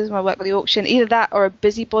reckon, just because of my work with the auction. Either that or a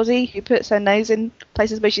busybody who puts her nose in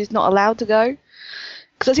places where she's not allowed to go.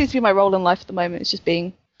 Because that seems to be my role in life at the moment. It's just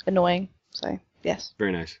being annoying. So, yes.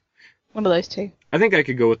 Very nice. One of those two. I think I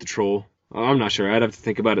could go with the troll. I'm not sure. I'd have to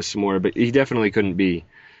think about it some more, but he definitely couldn't be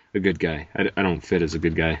a good guy. I don't fit as a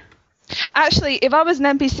good guy. Actually, if I was an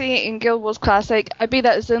NPC in Guild Wars Classic, I'd be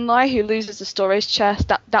that Zinlai who loses the storage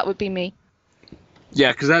chest. That would be me.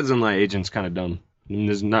 Yeah, because that Zinlai agent's kind of dumb. And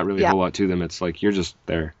there's not really a whole lot to them. It's like you're just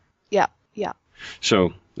there. Yeah.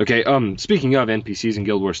 So, okay, speaking of NPCs in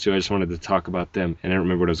Guild Wars 2, I just wanted to talk about them, and I don't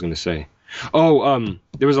remember what I was going to say. Oh,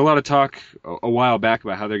 there was a lot of talk a while back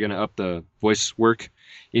about how they're going to up the voice work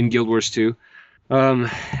in Guild Wars 2.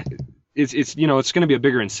 It's going to be a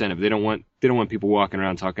bigger incentive. They don't want people walking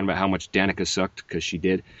around talking about how much Danica sucked because she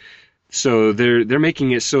did. So they're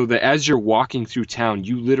making it so that as you're walking through town,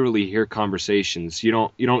 you literally hear conversations. You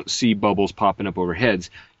don't see bubbles popping up over heads.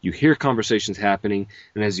 You hear conversations happening,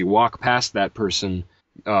 and as you walk past that person,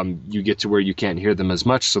 you get to where you can't hear them as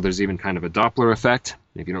much. So there's even kind of a Doppler effect.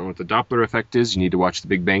 If you don't know what the Doppler effect is, you need to watch The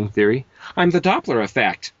Big Bang Theory. I'm the Doppler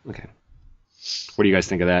effect. Okay. What do you guys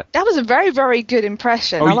think of that? That was a very, very good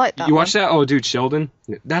impression. I like that. You watched that? Oh, dude, Sheldon,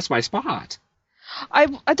 that's my spot. I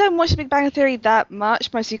don't watch The Big Bang Theory that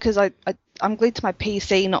much, mostly because I'm glued to my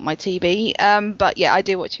PC, not my TV. But yeah, I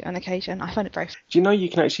do watch it on occasion. I find it very fun. Do you know you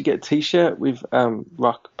can actually get a T-shirt with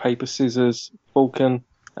rock, paper, scissors, Vulcan?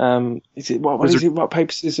 Is it rock,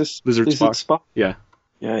 paper, scissors? Lizard Spot. Yeah.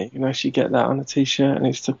 Yeah, you can actually get that on a T-shirt, and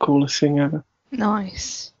it's the coolest thing ever.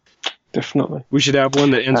 Nice. Definitely. We should have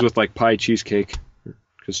one that ends with like pie cheesecake,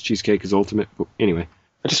 because cheesecake is ultimate. But anyway.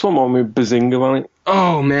 I just want one with Bazinga on it.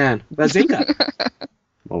 Oh man, Bazinga!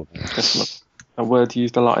 Definitely. A word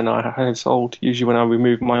used a lot in our household, usually when I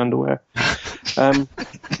remove my underwear. What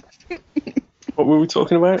were we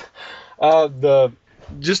talking about?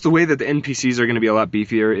 Just the way that the NPCs are going to be a lot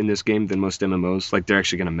beefier in this game than most MMOs. Like they're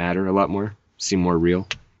actually going to matter a lot more, seem more real.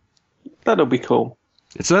 That'll be cool.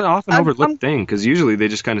 It's an often overlooked thing, because usually they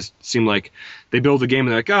just kind of seem like they build a game and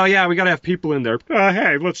they're like, oh yeah, we got to have people in there.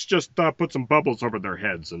 Hey, let's just put some bubbles over their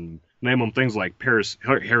heads and name them things like Harris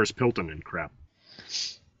Pilton and crap.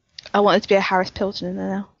 I want it to be a Harris Pilton in there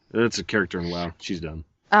now. That's a character in WoW. She's done.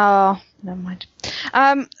 Oh, never mind.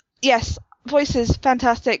 Yes, voices,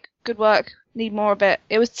 fantastic, good work. Need more of it.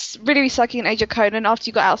 It was really sucky in Age of Conan. After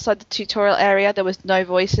you got outside the tutorial area, there was no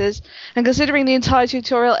voices. And considering the entire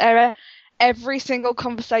tutorial area, every single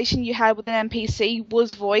conversation you had with an NPC was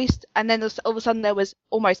voiced, and then all of a sudden there was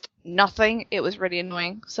almost nothing. It was really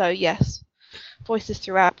annoying. So yes, voices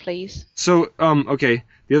throughout, please. So, okay,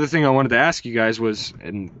 the other thing I wanted to ask you guys was,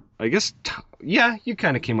 and I guess, you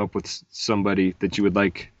kind of came up with somebody that you would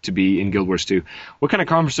like to be in Guild Wars 2. What kind of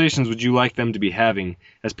conversations would you like them to be having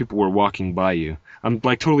as people were walking by you? I'm,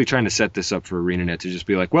 like, totally trying to set this up for ArenaNet to just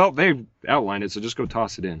be like, well, they outlined it, so just go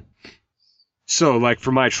toss it in. So, like,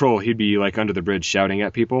 for my troll, he'd be, like, under the bridge shouting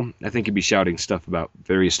at people. I think he'd be shouting stuff about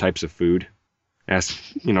various types of food.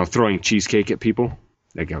 Throwing cheesecake at people.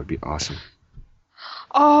 That guy would be awesome.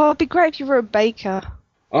 Oh, it'd be great if you were a baker.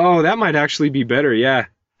 Oh, that might actually be better, yeah.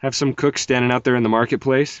 Have some cook standing out there in the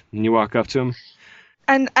marketplace, and you walk up to him.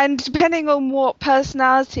 And depending on what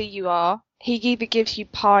personality you are, he either gives you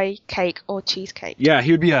pie, cake, or cheesecake. Yeah,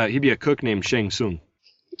 he'd be a cook named Shang Tsung.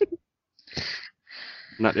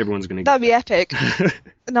 Not everyone's gonna get That'd be epic.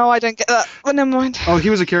 No, I don't get that. Oh, never mind. Oh,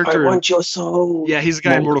 he was a character. I want your soul. Yeah, he's a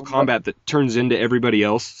guy in Mortal Kombat that turns into everybody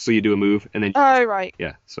else, so you do a move, and then... Oh, right.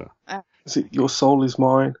 Yeah, so... Is it your soul is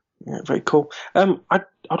mine? Yeah, very cool. I'd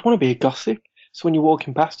want to be a gossip. So when you're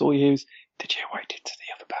walking past, all you hear is, did you hear what I did to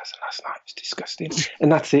the other person last night? It's disgusting.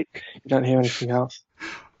 And that's it. You don't hear anything else.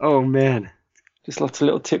 Oh, man. Just lots of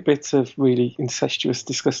little tidbits of really incestuous,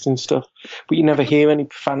 disgusting stuff. But you never hear any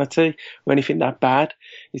profanity or anything that bad.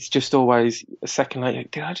 It's just always a second later,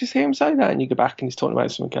 did I just hear him say that? And you go back and he's talking about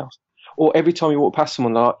something else. Or every time you walk past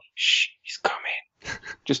someone, they're like, shh, he's coming.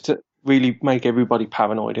 Just to really make everybody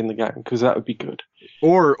paranoid in the game, because that would be good.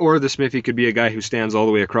 Or the Smiffy could be a guy who stands all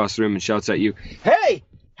the way across the room and shouts at you, hey,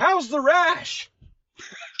 how's the rash?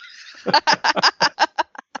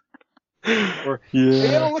 Or, Yeah.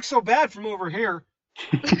 hey, it don't look so bad from over here.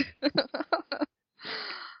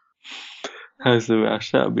 How's the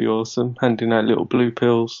rash? That would be awesome. Handing out little blue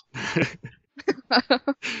pills.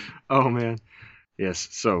 Oh, man. Yes,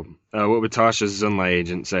 so, what would Tasha's Zunlai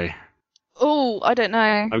agent say? Oh, I don't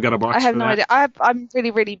know. I've got a box I have for no that. idea. I'm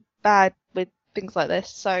really, really bad with things like this,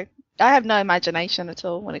 so I have no imagination at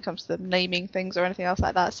all when it comes to naming things or anything else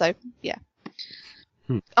like that, so, yeah.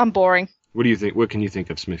 I'm boring. What do you think? What can you think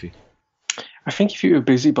of, Smiffy? I think if you were a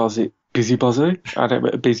busybody, I don't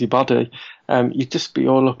know, a busybody, you'd just be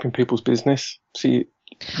all up in people's business. So you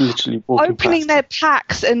literally walking Opening past. their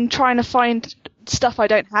packs and trying to find stuff I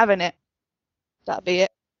don't have in it. That'd be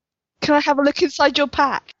it. Can I have a look inside your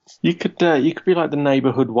pack? You could be like the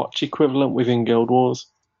neighbourhood watch equivalent within Guild Wars.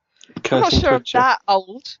 I'm not Cursing sure I'm creature. that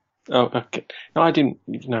old. Oh, okay. No, I didn't.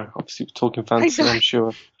 No, obviously we're talking fancy. I'm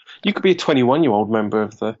sure. You could be a 21-year-old member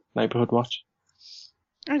of the neighbourhood watch.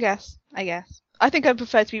 I guess. I think I'd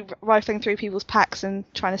prefer to be rifling through people's packs and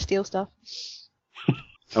trying to steal stuff.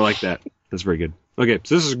 I like that. That's very good. Okay,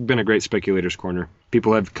 so this has been a great Speculator's Corner.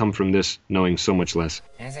 People have come from this knowing so much less.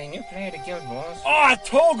 As a new player to Guild Wars. Ah,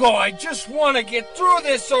 Togo, I just want to get through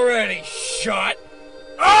this already. Shut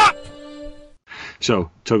up!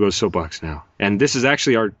 So, Togo's Soapbox now. And this is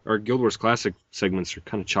actually our Guild Wars Classic segments are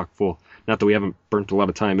kind of chock full. Not that we haven't burnt a lot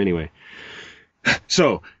of time anyway.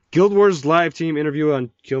 So, Guild Wars live team interview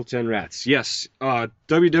on Kill 10 Rats. Yes,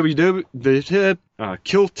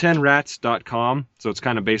 kill10rats.com. So it's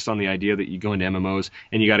kind of based on the idea that you go into MMOs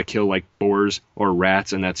and you got to kill like boars or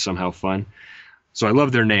rats, and that's somehow fun. So I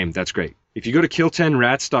love their name. That's great. If you go to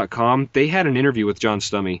kill10rats.com, they had an interview with John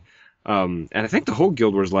Stummy. And I think the whole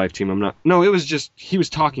Guild Wars live team, it was just, he was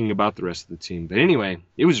talking about the rest of the team. But anyway,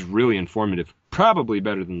 it was really informative. Probably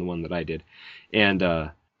better than the one that I did. And,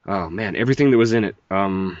 oh man, everything that was in it. I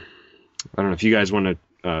don't know if you guys want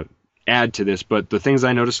to add to this, but the things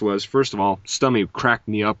I noticed was, first of all, Stummy cracked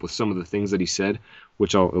me up with some of the things that he said,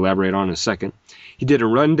 which I'll elaborate on in a second. He did a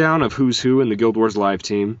rundown of who's who in the Guild Wars live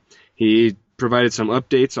team. He provided some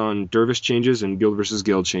updates on Dervish changes and Guild vs.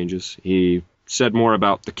 Guild changes. He said more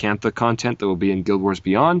about the Cantha content that will be in Guild Wars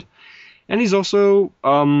Beyond. And he's also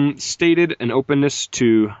stated an openness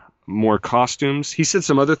to more costumes. He said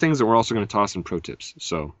some other things that we're also going to toss in pro tips.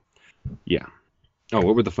 So, yeah. Oh,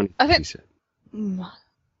 what were the funny things he said?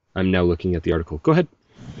 I'm now looking at the article. Go ahead.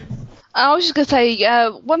 I was just going to say,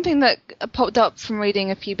 one thing that popped up from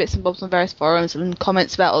reading a few bits and bobs on various forums and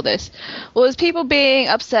comments about all this was people being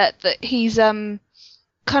upset that he's kind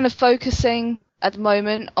of focusing at the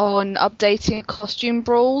moment on updating costume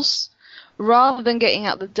brawls rather than getting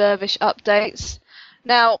out the Dervish updates.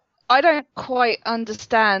 Now, I don't quite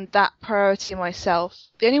understand that priority myself.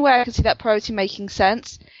 The only way I can see that priority making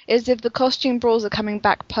sense is if the costume brawls are coming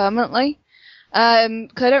back permanently.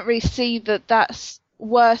 Because I don't really see that that's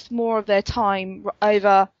worth more of their time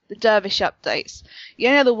over the Dervish updates. The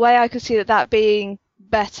only other way I could see that being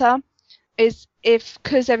better is if,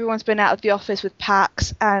 because everyone's been out of the office with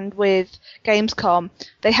PAX and with Gamescom,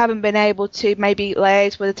 they haven't been able to maybe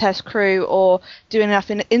liaise with the test crew or do enough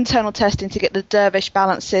internal testing to get the Dervish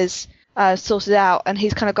balances sorted out, and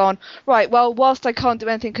he's kind of gone, right, well, whilst I can't do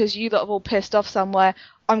anything because you lot have all pissed off somewhere,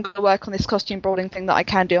 I'm going to work on this costume brawling thing that I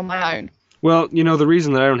can do on my own. Well, the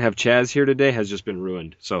reason that I don't have Chaz here today has just been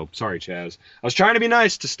ruined. So, sorry, Chaz. I was trying to be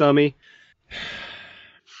nice to Stummy.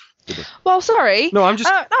 Well, sorry. No, I'm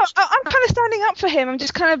just... I'm kind of standing up for him. I'm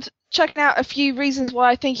just kind of checking out a few reasons why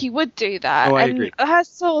I think he would do that. Oh, I and agree. I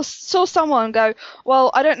saw someone go, well,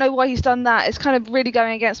 I don't know why he's done that. It's kind of really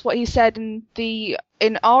going against what he said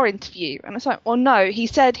in our interview. And it's like, well, no, he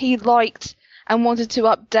said he liked and wanted to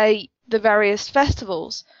update the various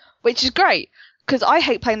festivals, which is great. Because I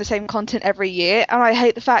hate playing the same content every year, and I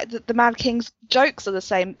hate the fact that the Mad King's jokes are the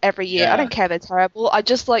same every year. Yeah. I don't care if they're terrible. I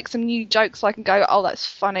just like some new jokes so I can go, oh, that's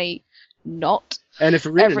funny. Not. And if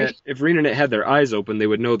Arenanet had their eyes open, they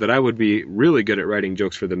would know that I would be really good at writing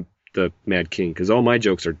jokes for the Mad King, because all my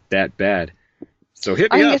jokes are that bad. So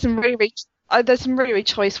hit me I can up. get some there's some really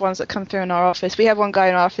choice ones that come through in our office. We have one guy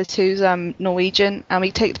in our office who's Norwegian, and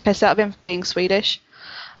we take the piss out of him for being Swedish.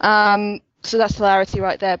 So that's hilarity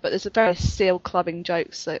right there, but there's a very seal clubbing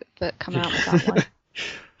jokes that come out with that one.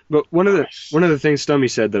 But one of the things Stummy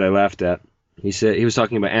said that I laughed at, he was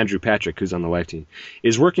talking about Andrew Patrick, who's on the live team,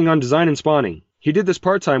 is working on design and spawning. He did this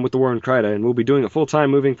part-time with the War in Kryta and will be doing it full-time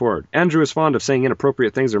moving forward. Andrew is fond of saying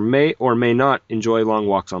inappropriate things or may not enjoy long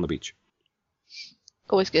walks on the beach.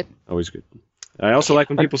 Always good. Always good. I also like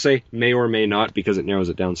when people say may or may not because it narrows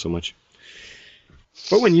it down so much.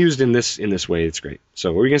 But when used in this way, it's great.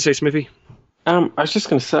 So, what were you going to say, Smiffy? I was just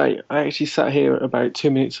going to say, I actually sat here about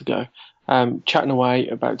 2 minutes ago, chatting away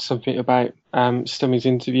about something about Stummy's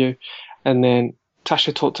interview, and then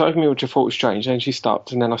Tasha talked over me, which I thought was strange. Then she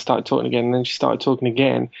stopped, and then I started talking again, and then she started talking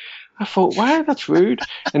again. I thought, wow, that's rude.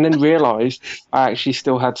 And then realised I actually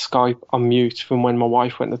still had Skype on mute from when my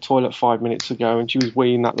wife went to the toilet 5 minutes ago, and she was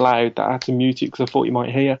weeing that loud that I had to mute it because I thought you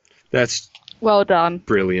might hear. That's well done.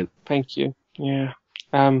 Brilliant. Thank you. Yeah.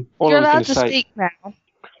 You're I was allowed going to say, speak now.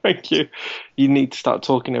 Thank you. You need to start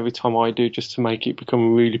talking every time I do just to make it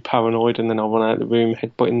become really paranoid, and then I'll run out of the room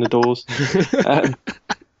headbutting the doors.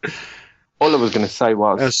 All I was going to say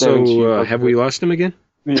was... have we lost him again?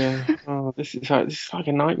 Yeah. Oh, this is like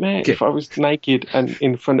a nightmare. Okay. If I was naked and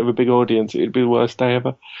in front of a big audience, it would be the worst day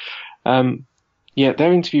ever. Yeah,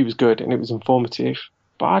 their interview was good, and it was informative,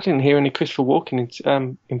 but I didn't hear any Christopher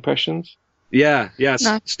Walken impressions. Yeah.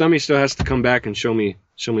 No. Stummy still has to come back and show me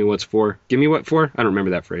what's for. Give me what for? I don't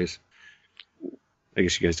remember that phrase. I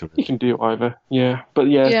guess you guys don't. You can do either, yeah. But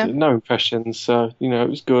yeah. No impressions, so, it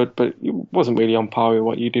was good, but it wasn't really on par with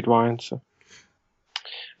what you did, Ryan, so.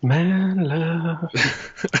 Man love.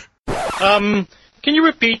 Can you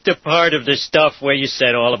repeat the part of the stuff where you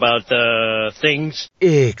said all about the things?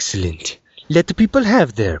 Excellent. Let the people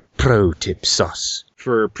have their pro tip sauce.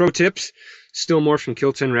 For pro tips, still more from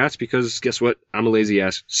Kill 10 Rats, because guess what? I'm a lazy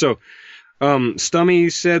ass. So,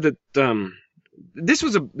 Stummy said that this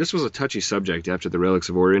was a touchy subject after the Relics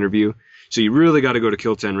of War interview, so you really got to go to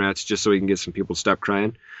Kill 10 Rats just so he can get some people to stop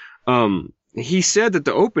crying. He said that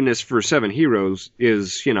the openness for 7 heroes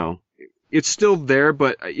is, it's still there,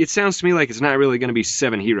 but it sounds to me like it's not really going to be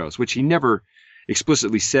 7 heroes, which he never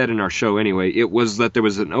explicitly said in our show anyway. It was that there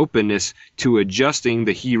was an openness to adjusting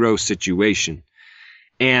the hero situation.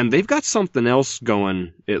 And they've got something else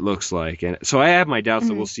going, it looks like. And so I have my doubts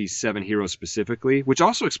that we'll see 7 heroes specifically, which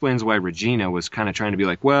also explains why Regina was kind of trying to be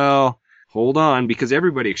like, well, hold on, because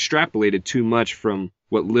everybody extrapolated too much from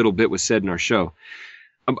what little bit was said in our show.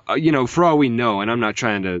 For all we know, and I'm not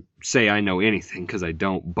trying to say I know anything because I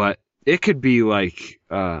don't, but it could be like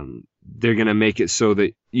they're going to make it so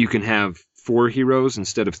that you can have 4 heroes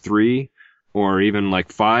instead of 3, or even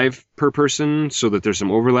like 5 per person so that there's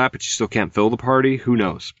some overlap, but you still can't fill the party. Who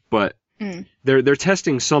knows? But they're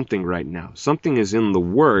testing something right now. Something is in the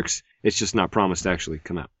works. It's just not promised to actually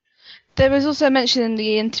come out. There was also mention in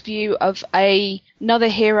the interview of another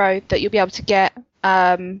hero that you'll be able to get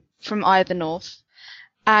from Eye of the North.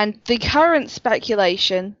 And the current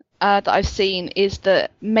speculation that I've seen is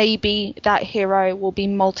that maybe that hero will be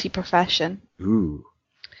multi-profession. Ooh.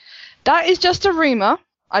 That is just a rumour.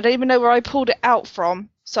 I don't even know where I pulled it out from,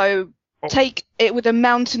 so take it with a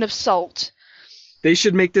mountain of salt. They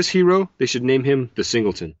should make this hero, they should name him the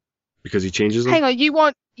Singleton, because he changes them. Hang on, you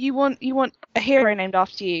want a hero named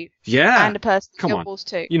after you? Yeah. And a person Come on. Balls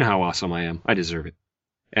too. You know how awesome I am. I deserve it.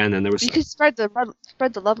 And then there was... You could spread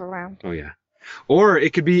the love around. Oh, yeah. Or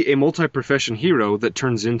it could be a multi-profession hero that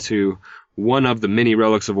turns into one of the many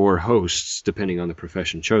Relics of War hosts, depending on the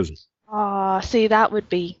profession chosen. See, that would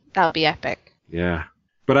be epic. Yeah.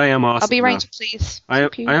 But I am awesome. I'll be Ranger, please. I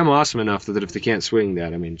am awesome enough that if they can't swing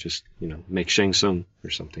that, just, make Shang Tsung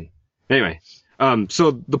or something. Anyway,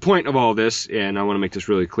 So the point of all this, and I want to make this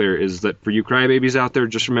really clear, is that for you crybabies out there,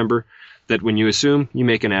 just remember that when you assume, you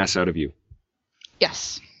make an ass out of you.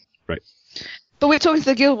 Yes. Right. But we're talking to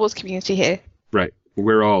the Guild Wars community here. Right.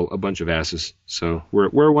 We're all a bunch of asses, so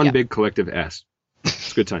we're one big collective ass.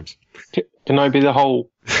 It's good times. Can I be the whole?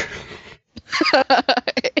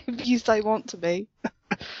 If you say want to be.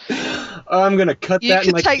 I'm gonna cut You that.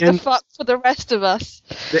 can take the fuck for the rest of us.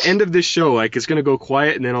 The end of this show, like, it's gonna go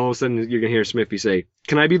quiet, and then all of a sudden you're gonna hear Smiffy say,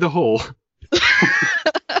 "Can I be the whole?"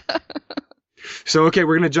 So, okay,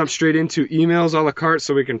 we're gonna jump straight into emails a la carte,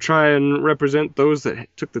 so we can try and represent those that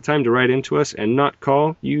took the time to write into us and not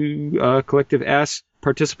call you collective ass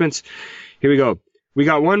participants. Here we go. We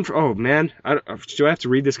got one. Oh man, do I have to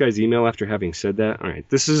read this guy's email after having said that? All right,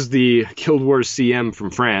 this is the Guild Wars CM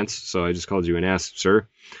from France, so I just called you an ass, sir.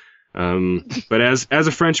 But as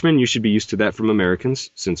a Frenchman, you should be used to that from Americans,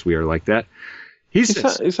 since we are like that. He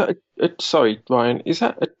says, sorry, Ryan, is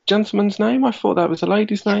that a gentleman's name? I thought that was a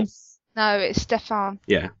lady's name. No, it's Stefan.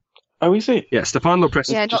 Yeah. Oh, is it? Yeah, Stefan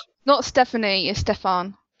Lopres. Yeah, not Stephanie, it's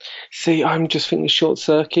Stefan. See, I'm just thinking short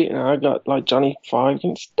circuit, and I got like Johnny Five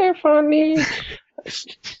and Stephanie.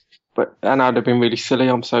 And I'd have been really silly.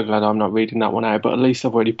 I'm so glad I'm not reading that one out, but at least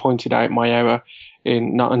I've already pointed out my error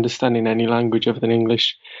in not understanding any language other than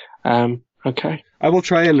English. Okay. I will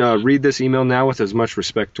try and read this email now with as much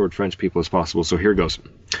respect toward French people as possible, so here goes.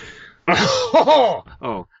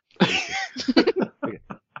 Oh. Okay.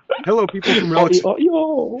 Hello, people from Relics.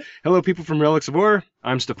 Hello, people from Relics of War.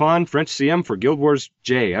 I'm Stefan, French CM for Guild Wars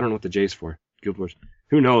J. I don't know what the J's for. Guild Wars.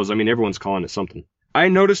 Who knows? I mean, everyone's calling it something. I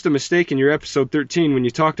noticed a mistake in your episode 13 when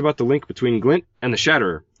you talked about the link between Glint and the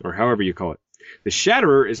Shatterer, or however you call it. The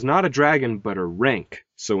Shatterer is not a dragon, but a rank.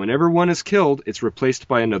 So whenever one is killed, it's replaced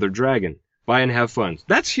by another dragon. Buy and have fun.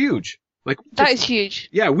 That's huge. That is huge.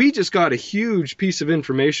 Yeah, we just got a huge piece of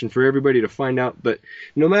information for everybody to find out that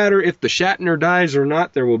no matter if the Shatner dies or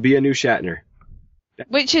not, there will be a new Shatner.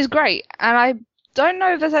 Which is great, and I don't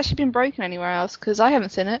know if that's actually been broken anywhere else, because I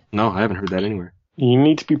haven't seen it. No, I haven't heard that anywhere. You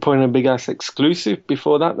need to be putting a big ass exclusive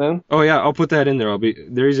before that, then. Oh yeah, I'll put that in there.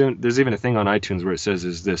 There's even a thing on iTunes where it says,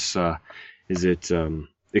 is it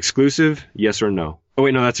exclusive? Yes or no? Oh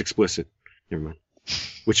wait, no, that's explicit. Never mind.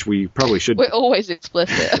 Which we probably should. We're always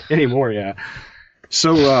explicit. Anymore, yeah.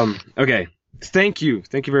 So, okay. Thank you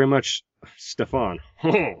very much, Stefan.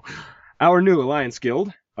 Our new Alliance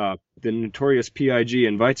Guild, the notorious PIG,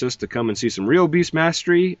 invites us to come and see some real beast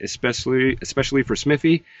mastery, especially for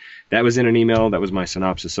Smiffy. That was in an email. That was my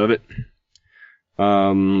synopsis of it.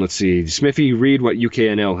 Let's see. Smiffy, read what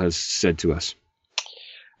UKNL has said to us.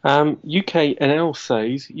 UKNL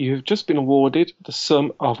says you have just been awarded the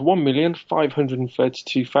sum of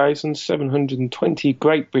 £1,532,720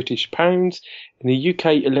 Great British Pounds in the UK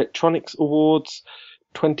Electronics Awards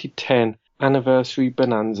 2010 Anniversary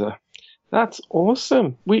Bonanza. That's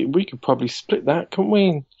awesome. We could probably split that, couldn't we?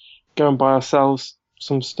 And go and buy ourselves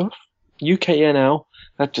some stuff. UKNL.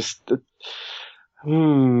 That just...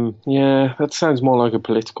 yeah, that sounds more like a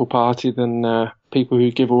political party than people who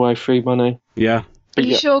give away free money. Yeah. Are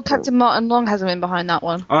you sure Captain Martin Long hasn't been behind that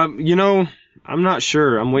one? I'm not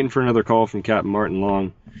sure. I'm waiting for another call from Captain Martin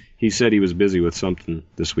Long. He said he was busy with something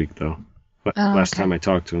this week, though. Last time I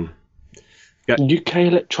talked to him. UK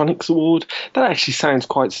Electronics Award. That actually sounds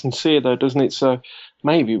quite sincere, though, doesn't it? So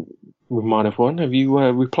maybe we might have won. Have you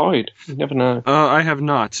replied? You never know. I have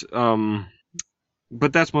not.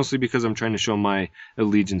 But that's mostly because I'm trying to show my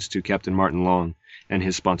allegiance to Captain Martin Long and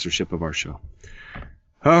his sponsorship of our show.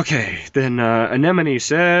 Okay, then Anemone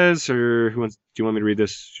says, or do you want me to read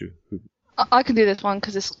this? I can do this one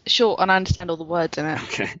because it's short and I understand all the words in it.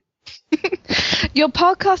 Okay. Your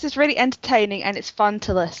podcast is really entertaining and it's fun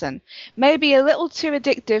to listen. Maybe a little too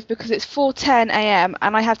addictive because it's 4:10 a.m.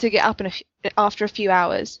 and I have to get up after a few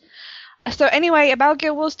hours. So anyway, about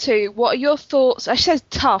Guild Wars 2, what are your thoughts? I said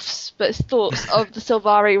toughs, but it's thoughts of the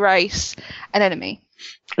Sylvari race and enemy.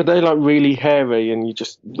 Are they like really hairy and you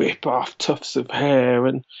just rip off tufts of hair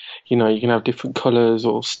and, you can have different colours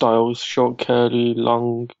or styles, short, curly,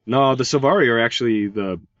 long? No, the Sylvari are actually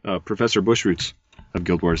the Professor Bushroots of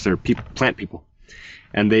Guild Wars. They're plant people.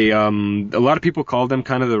 And they, a lot of people call them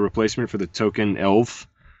kind of the replacement for the token elf.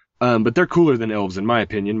 But they're cooler than elves, in my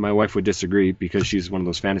opinion. My wife would disagree because she's one of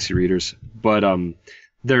those fantasy readers. But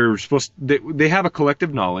they're they have a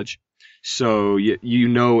collective knowledge. So you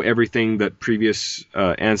know everything that previous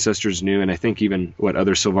ancestors knew, and I think even what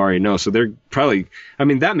other Sylvari know. So they're probably,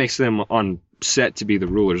 that makes them on set to be the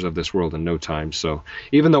rulers of this world in no time. So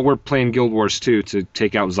even though we're playing Guild Wars 2 to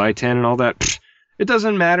take out Zaitan and all that, it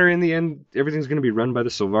doesn't matter in the end. Everything's going to be run by the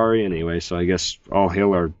Sylvari anyway, so I guess all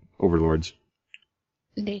hail our overlords.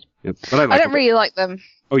 Indeed. Yep. But I I like don't them. really like them.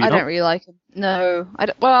 Oh, you I don't? don't really like them. No.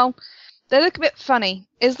 Well, they look a bit funny.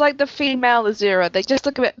 It's like the female Azura. They just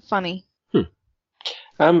look a bit funny. I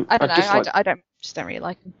don't know. I just don't really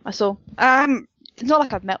like them. I saw. It's not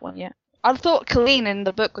like I've met one yet. I thought Colleen in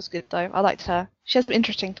the book was good though. I liked her. She has some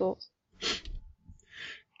interesting thoughts.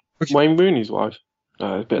 Wayne Rooney's wife.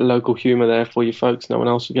 A bit of local humour there for you folks. No one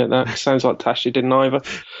else will get that. Sounds like Tasha didn't either.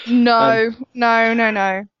 No.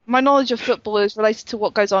 My knowledge of football is related to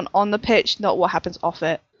what goes on the pitch, not what happens off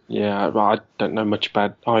it. Yeah, I don't know much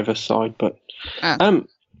about either side, but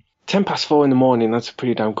 4:10 in the morning, that's a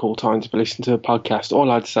pretty damn cool time to be listening to a podcast.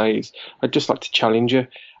 All I'd say is I'd just like to challenge you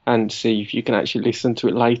and see if you can actually listen to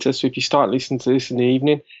it later. So if you start listening to this in the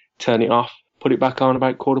evening, turn it off, put it back on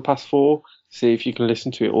about 4:15, see if you can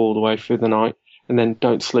listen to it all the way through the night, and then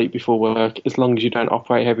don't sleep before work, as long as you don't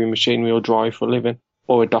operate heavy machinery or drive for a living,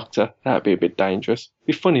 or a doctor. That'd be a bit dangerous.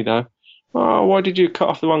 Be funny though. Oh, why did you cut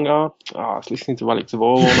off the wrong arm? Oh, I was listening to Relics of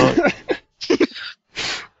all night.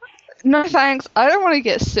 No thanks. I don't want to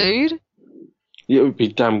get sued. It would be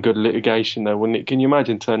damn good litigation though, wouldn't it? Can you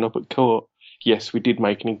imagine turning up at court? Yes, we did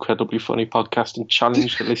make an incredibly funny podcast and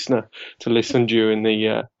challenge the listener to listen during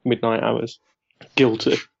the midnight hours.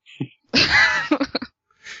 Guilty.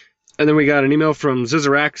 And then we got an email from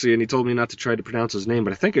Zizaraxi, and he told me not to try to pronounce his name,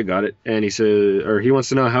 but I think I got it. And he said, or he wants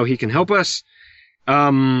to know how he can help us.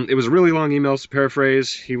 It was a really long email, so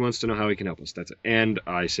paraphrase. He wants to know how he can help us. That's it. And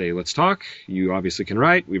I say, let's talk. You obviously can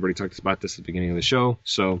write. We've already talked about this at the beginning of the show,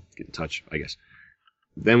 so get in touch, I guess.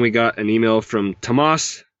 Then we got an email from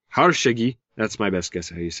Tomas Harshegi. That's my best guess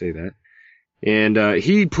of how you say that. And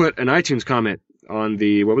he put an iTunes comment on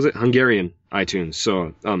the, Hungarian iTunes.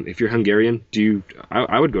 So if you're Hungarian,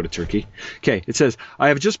 I would go to Turkey. Okay, it says, I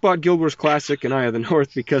have just bought Guild Wars Classic and Eye of the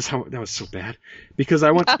North because, that was so bad, because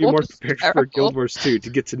I want to be more prepared for Guild Wars 2 to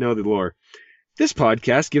get to know the lore. This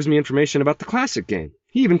podcast gives me information about the Classic game.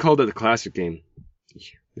 He even called it the Classic game.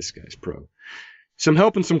 This guy's pro. Some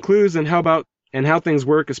help and some clues and how things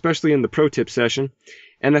work, especially in the pro tip session.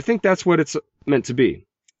 And I think that's what it's meant to be.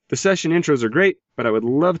 The session intros are great, but I would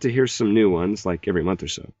love to hear some new ones, like every month or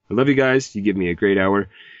so. I love you guys. You give me a great hour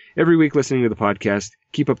every week listening to the podcast.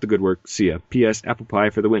 Keep up the good work. See ya. P.S. Apple pie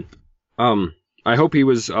for the win. I hope he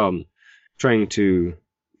was trying to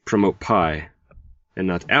promote pie and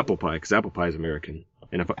not apple pie, because apple pie is American.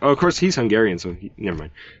 And of course, he's Hungarian, so never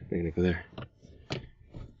mind. I'm going to go there.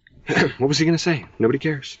 What was he going to say? Nobody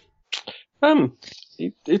cares.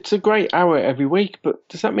 It's a great hour every week, but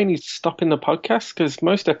does that mean he's stopping the podcast? Because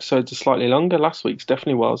most episodes are slightly longer. Last week's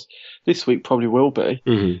definitely was. This week probably will be.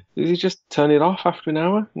 Mm-hmm. Does he just turn it off after an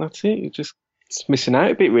hour and that's it? It's missing out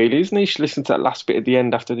a bit, really, isn't he? You should listen to that last bit at the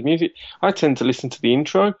end after the music. I tend to listen to the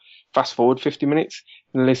intro, fast forward 50 minutes,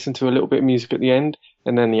 and listen to a little bit of music at the end,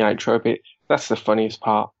 and then the outro bit. That's the funniest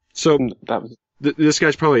part. So that was this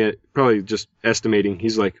guy's probably just estimating.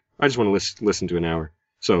 He's like, I just want to listen to an hour.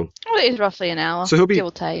 So it is roughly an hour. So give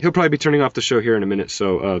or take. He'll probably be turning off the show here in a minute.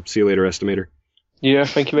 So see you later, estimator. Yeah,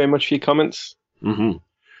 thank you very much for your comments. Mm-hmm.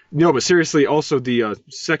 No, but seriously, also the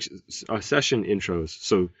session intros.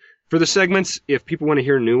 So for the segments, if people want to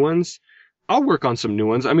hear new ones, I'll work on some new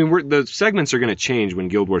ones. I mean, the segments are going to change when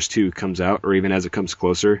Guild Wars 2 comes out, or even as it comes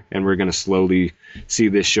closer, and we're going to slowly see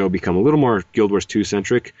this show become a little more Guild Wars 2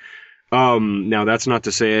 centric. Now that's not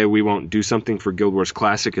to say we won't do something for Guild Wars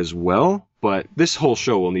Classic as well, but this whole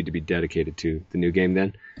show will need to be dedicated to the new game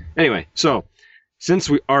then. Anyway, so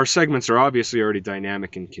since our segments are obviously already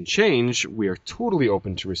dynamic and can change, we are totally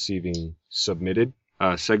open to receiving submitted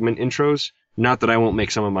segment intros. Not that I won't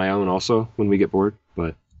make some of my own also when we get bored,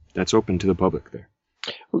 but that's open to the public there.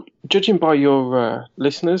 Judging by your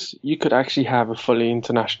listeners, you could actually have a fully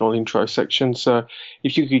international intro section. So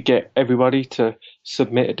if you could get everybody to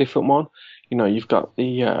submit a different one, you've got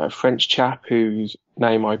the French chap whose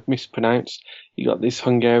name I mispronounced. You got this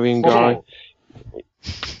Hungarian guy.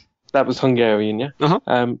 That was Hungarian, yeah?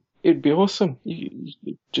 Uh-huh. It'd be awesome.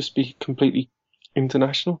 You'd just be completely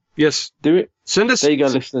international. Yes. Do it. There you go,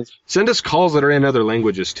 listeners. Send us calls that are in other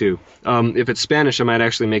languages, too. If it's Spanish, I might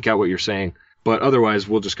actually make out what you're saying. But otherwise,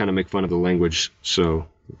 we'll just kind of make fun of the language. So,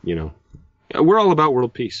 we're all about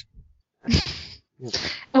world peace.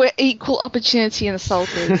 We're equal opportunity and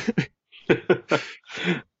assaulted.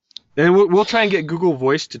 And we'll try and get Google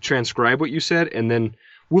Voice to transcribe what you said, and then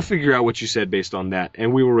we'll figure out what you said based on that,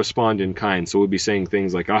 and we will respond in kind. So we'll be saying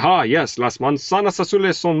things like, aha, yes, las manzanas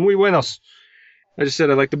azules son muy buenos. I just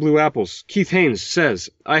said I like the blue apples. Keith Haynes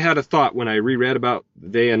says, I had a thought when I reread about the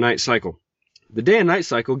day and night cycle. The day and night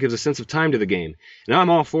cycle gives a sense of time to the game, and I'm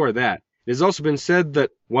all for that. It has also been said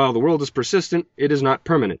that while the world is persistent, it is not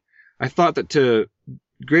permanent. I thought that to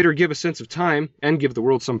greater give a sense of time and give the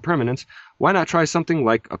world some permanence, why not try something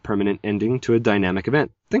like a permanent ending to a dynamic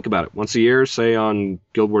event? Think about it. Once a year, say on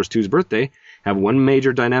Guild Wars 2's birthday, have one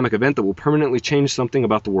major dynamic event that will permanently change something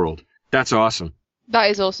about the world. That's awesome. That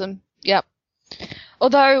is awesome. Yep.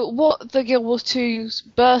 Although, what the Guild Wars 2's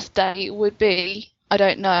birthday would be, I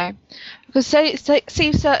don't know. Because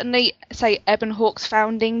certainly, say, Ebonhawk's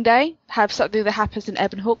founding day, have something that happens in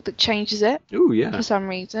Ebonhawk that changes it. Ooh, yeah. For some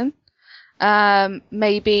reason.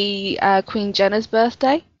 Maybe Queen Jenna's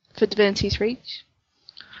birthday for Divinity's Reach.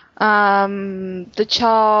 The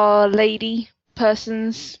Char Lady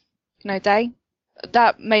person's, day.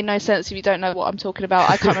 That made no sense if you don't know what I'm talking about.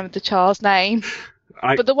 I can't remember the Char's name.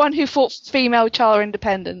 But the one who fought female Char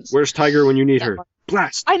independence. Where's Tiger when you need her?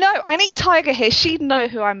 Blast! I know. I need Tiger here. She'd know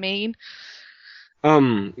who I mean.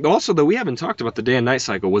 Also, though, we haven't talked about the day and night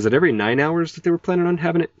cycle. Was it every 9 hours that they were planning on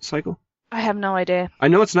having it cycle? I have no idea. I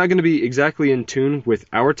know it's not going to be exactly in tune with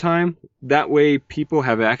our time. That way people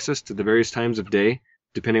have access to the various times of day,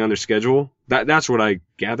 depending on their schedule. That's what I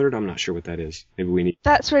gathered. I'm not sure what that is. Maybe we need...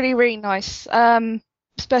 That's really, really nice.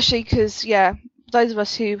 Especially because, those of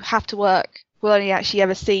us who have to work will only actually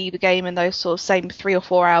ever see the game in those sort of same 3 or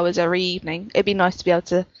 4 hours every evening. It'd be nice to be able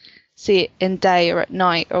to see it in day or at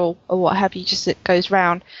night or what have you, just it goes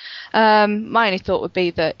round. My only thought would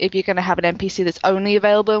be that if you're going to have an NPC that's only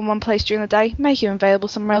available in one place during the day, make him available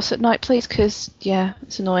somewhere else at night, please, because,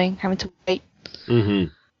 it's annoying having to wait.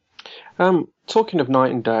 Mm-hmm. Talking of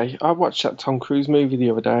night and day, I watched that Tom Cruise movie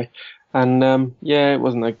the other day, and, it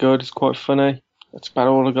wasn't that good. It's quite funny. That's about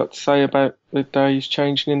all I got to say about the days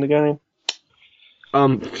changing in the game.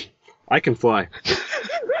 I can fly.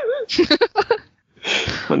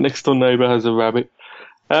 My next door neighbour has a rabbit.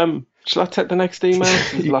 Shall I take the next email?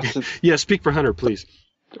 Yeah, speak for Hunter, please.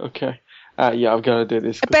 Okay. I've got to do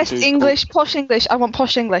this. Best English, posh English. I want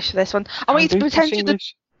posh English for this one. I want you to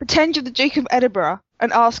pretend you're the Duke of Edinburgh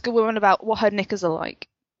and ask a woman about what her knickers are like.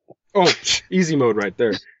 Oh, easy mode right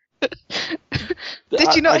there.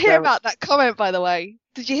 Did you not hear about that comment, by the way?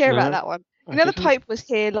 Did you hear about that one? The Pope was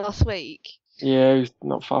here last week. Yeah, he was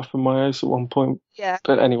not far from my house at one point. Yeah.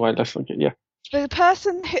 But anyway, let's look at The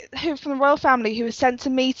person who from the royal family who was sent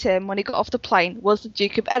to meet him when he got off the plane was the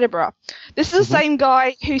Duke of Edinburgh. This is the same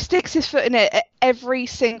guy who sticks his foot in it at every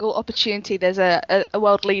single opportunity there's a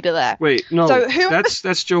world leader there. Wait, no, so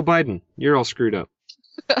that's Joe Biden. You're all screwed up.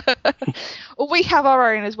 Well, we have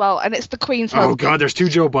our own as well, and it's the Queen's husband. Oh God, there's 2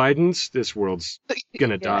 Joe Bidens? This world's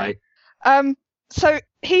gonna die. So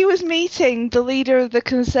he was meeting the leader of the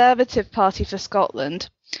Conservative Party for Scotland.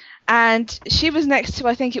 And she was next to,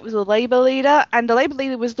 I think it was a Labour leader, and the Labour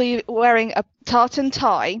leader was wearing a tartan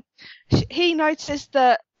tie. He noticed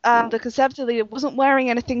that the Conservative leader wasn't wearing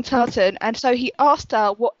anything tartan, and so he asked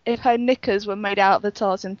her what if her knickers were made out of the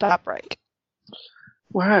tartan fabric.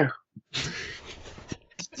 Wow.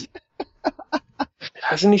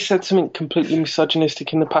 Hasn't he said something completely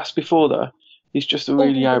misogynistic in the past before, though? He's just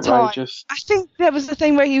really outrageous. I think there was the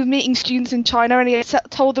thing where he was meeting students in China and he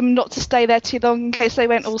told them not to stay there too long in case they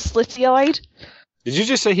went all slitty-eyed. Did you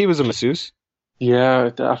just say he was a masseuse? Yeah,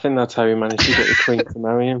 I think that's how he managed to get the Queen to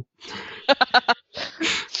marry him.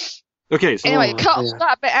 Okay, so... Anyway, cut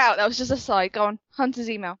that bit out. That was just a side. Go on. Hunter's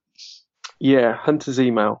email. Yeah, Hunter's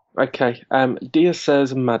email. Okay. Dear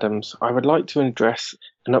sirs and madams, I would like to address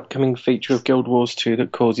an upcoming feature of Guild Wars 2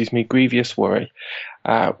 that causes me grievous worry.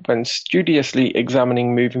 When studiously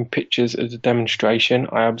examining moving pictures as a demonstration,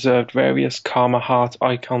 I observed various Karma Heart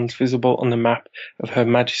icons visible on the map of Her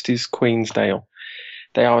Majesty's Queensdale.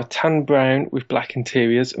 They are a tan brown with black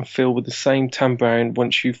interiors and fill with the same tan brown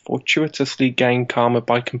once you fortuitously gain Karma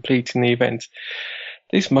by completing the event.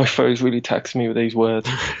 These mofos really tax me with these words.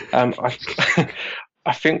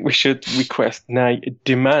 I think we should request, nay,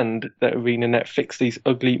 demand that ArenaNet fix these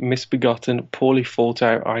ugly, misbegotten, poorly thought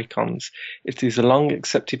out icons. It is a long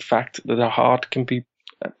accepted fact that a heart can be.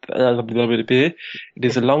 It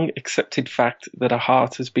is a long accepted fact that a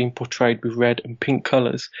heart has been portrayed with red and pink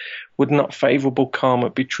colours. Would not favourable karma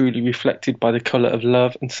be truly reflected by the colour of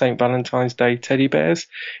love and St. Valentine's Day teddy bears?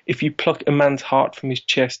 If you pluck a man's heart from his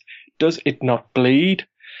chest, does it not bleed?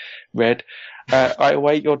 Red. I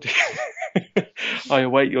await your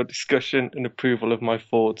discussion and approval of my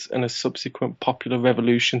thoughts and a subsequent popular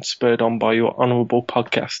revolution spurred on by your honourable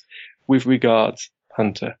podcast. With regards,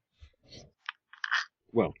 Hunter.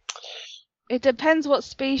 Well, it depends what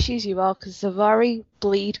species you are, because Zavari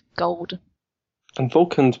bleed gold. And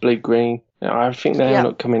Vulcans bleed green. Yeah, I think they're an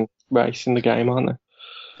upcoming race in the game, aren't they?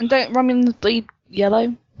 And don't Romulans bleed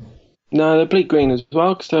yellow? No, they bleed green as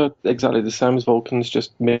well, because they're exactly the same as Vulcans,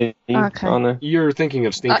 just mean, aren't they? You're thinking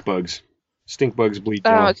of stink bugs. Stink bugs bleed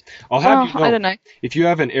yellow. I'll have you know, I don't know. if you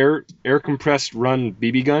have an air compressed run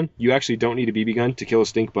BB gun, you actually don't need a BB gun to kill a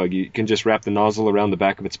stink bug. You can just wrap the nozzle around the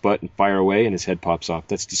back of its butt and fire away, and his head pops off.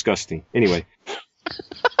 That's disgusting. Anyway,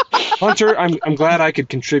 Hunter, I'm glad I could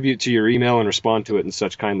contribute to your email and respond to it in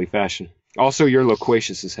such kindly fashion. Also, you're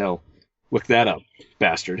loquacious as hell. Look that up,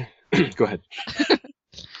 bastard. Go ahead.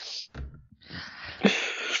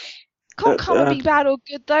 Can't karma be bad or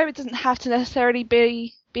good though? It doesn't have to necessarily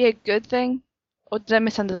be a good thing. Or did I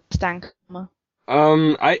misunderstand karma?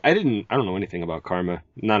 I don't know anything about karma.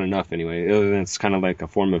 Not enough anyway. Other than it's kind of like a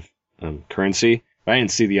form of currency. I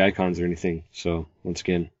didn't see the icons or anything. So once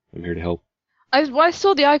again, I'm here to help. I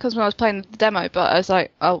saw the icons when I was playing the demo, but I was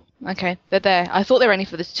like, oh, okay, they're there. I thought they were only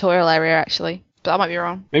for the tutorial area actually, but I might be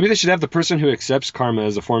wrong. Maybe they should have the person who accepts karma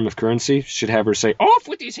as a form of currency should have her say, "Off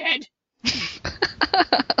with his head."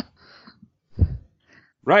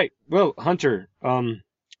 Right. Well, Hunter, I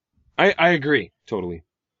agree totally.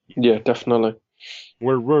 Yeah, definitely.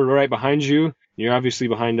 We're right behind you. You're obviously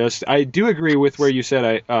behind us. I do agree with where you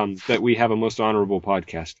said that we have a most honorable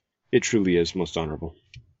podcast. It truly is most honorable.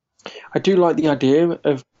 I do like the idea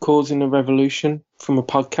of causing a revolution from a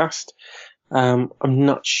podcast. I'm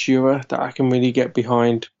not sure that I can really get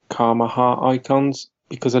behind karma heart icons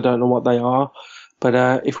because I don't know what they are.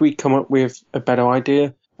 But if we come up with a better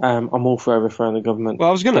idea, I'm all for overthrowing the government.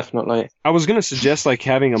 Well, definitely. I was gonna suggest like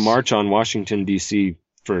having a march on Washington D.C.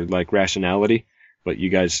 for like rationality, but you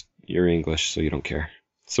guys, you're English, so you don't care.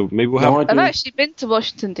 So maybe we'll have. I've actually been to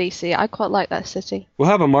Washington D.C. I quite like that city. We'll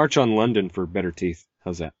have a march on London for better teeth.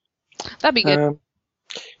 How's that? That'd be good.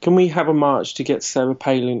 Can we have a march to get Sarah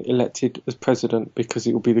Palin elected as president because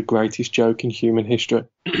it will be the greatest joke in human history?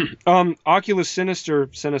 Oculus Sinister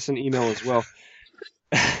sent us an email as well.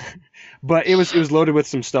 But it was loaded with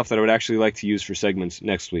some stuff that I would actually like to use for segments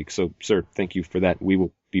next week. So, sir, thank you for that. We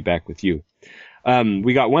will be back with you.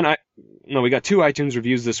 We got two iTunes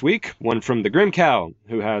reviews this week. One from the Grim Cow,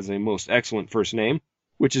 who has a most excellent first name,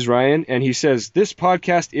 which is Ryan, and he says, "This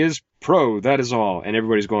podcast is pro, that is all." And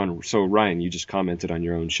everybody's going, "So Ryan, you just commented on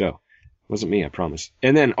your own show." It wasn't me, I promise.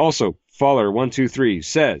 And then also, Faller123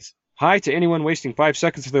 says, "Hi to anyone wasting 5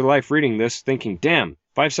 seconds of their life reading this, thinking, damn,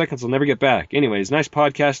 5 seconds will never get back. Anyways, nice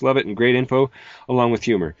podcast, love it, and great info, along with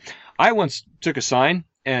humor." I once took a sign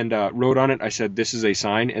and wrote on it, I said, "This is a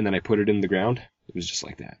sign," and then I put it in the ground. It was just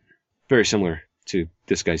like that. Very similar to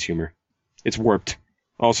this guy's humor. It's warped.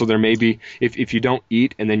 Also, there may be, if you don't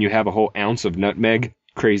eat and then you have a whole ounce of nutmeg,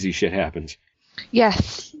 crazy shit happens.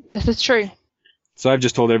 Yes, this is true. So I've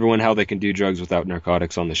just told everyone how they can do drugs without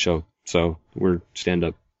narcotics on the show. So we're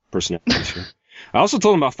stand-up personalities here. I also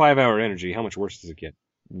told them about 5-hour energy. How much worse does it get?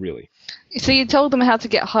 Really? So you told them how to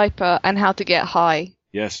get hyper and how to get high.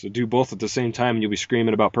 Yes, so do both at the same time and you'll be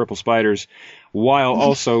screaming about purple spiders while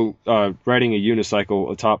also riding a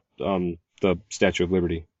unicycle atop the Statue of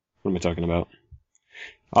Liberty. What am I talking about?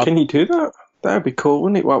 Can you do that? That would be cool,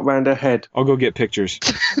 wouldn't it? What, round her head? I'll go get pictures.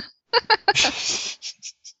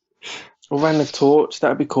 Or round the torch. That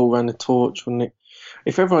would be cool, round the torch, wouldn't it?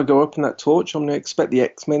 If ever I go up in that torch, I'm going to expect the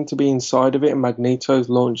X-Men to be inside of it and Magneto's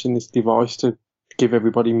launching this device to give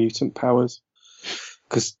everybody mutant powers.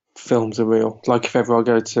 Because films are real. Like if ever I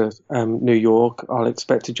go to New York, I'll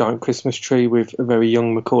expect a giant Christmas tree with a very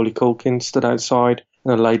young Macaulay Culkin stood outside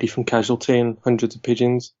and a lady from Casualty and hundreds of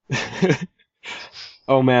pigeons.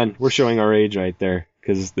 Oh man, we're showing our age right there,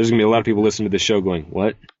 because there's going to be a lot of people listening to this show going,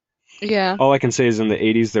 what? Yeah. All I can say is in the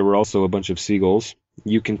 80s there were also a bunch of seagulls.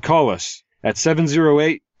 You can call us at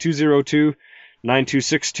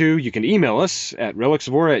 708-202-9262. You can email us at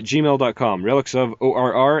relicsofwar@gmail.com,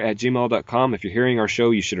 relicsofwar@gmail.com. If you're hearing our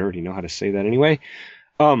show, you should already know how to say that anyway.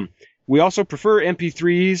 We also prefer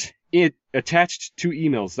MP3s attached to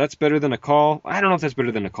emails. That's better than a call. I don't know if that's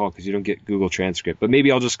better than a call because you don't get Google Transcript, but maybe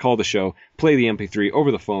I'll just call the show, play the MP3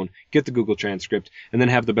 over the phone, get the Google Transcript, and then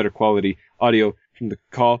have the better quality audio from the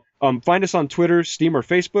call. Find us on Twitter, Steam, or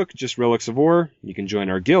Facebook, just Relics of War. You can join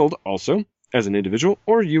our guild also as an individual,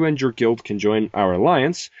 or you and your guild can join our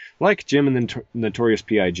alliance, like Jim and the Notorious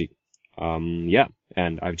PIG. Yeah,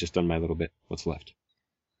 and I've just done my little bit. What's left?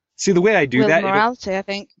 See, the way I do that... morality, I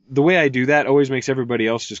think. The way I do that always makes everybody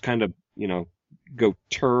else just kind of, go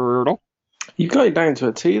turtle. You got it down to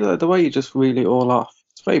a T, though, the way you just reel it all off.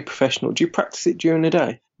 It's very professional. Do you practice it during the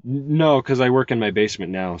day? No, because I work in my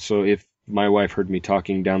basement now, so if my wife heard me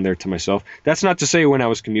talking down there to myself... That's not to say when I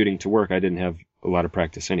was commuting to work I didn't have a lot of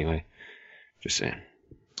practice anyway. Just saying.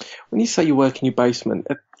 When you say you work in your basement,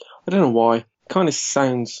 I don't know why, it kind of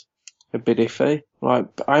sounds a bit iffy. Like,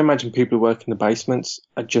 I imagine people who work in the basements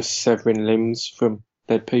are just severing limbs from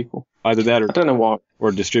dead people. Either that or... I don't know why.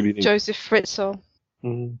 Or distributing... Joseph Fritzl.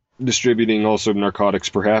 Distributing also narcotics,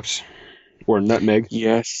 perhaps, or nutmeg.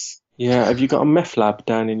 Yes. Yeah. Have you got a meth lab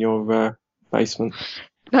down in your basement?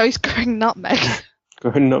 No, he's growing nutmeg.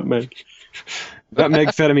 Growing nutmeg.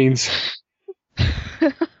 Nutmeg-phetamines.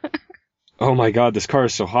 Oh my god, this car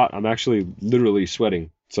is so hot. I'm actually literally sweating.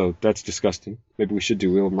 So that's disgusting. Maybe we should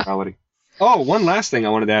do Wheel of Morality. Oh, one last thing I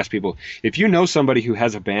wanted to ask people. If you know somebody who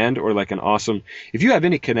has a band or like an awesome... If you have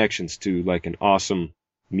any connections to like an awesome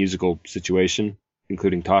musical situation,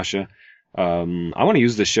 including Tasha, I want to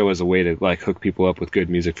use this show as a way to like hook people up with good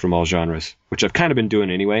music from all genres, which I've kind of been doing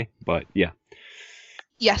anyway, but yeah.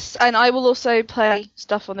 Yes, and I will also play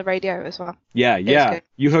stuff on the radio as well. Yeah.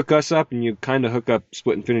 You hook us up, and you kind of hook up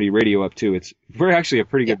Split Infinity Radio up too. We're actually a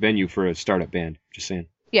pretty good venue for a startup band. Just saying.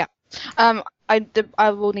 Yeah. I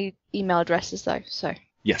will need email addresses though. So.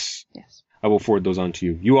 Yes. Yes. I will forward those on to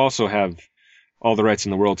you. You also have all the rights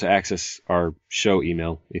in the world to access our show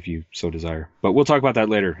email if you so desire. But we'll talk about that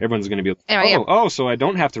later. Everyone's going to be. Anyway, so I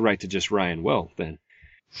don't have to write to just Ryan. Well then.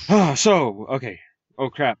 Okay. Oh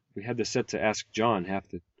crap! We had this set to ask John, half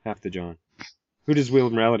the John. Who does Wheel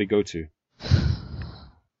of Morality go to?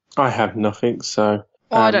 I have nothing, so.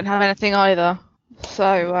 I don't have anything either.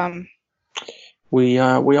 So We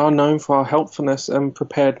are known for our helpfulness and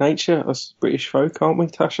prepared nature as British folk, aren't we,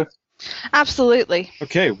 Tasha? Absolutely.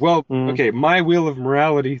 Okay. Well. Okay. My Wheel of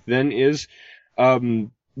Morality then is,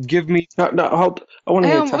 give me. No. Hold. I want to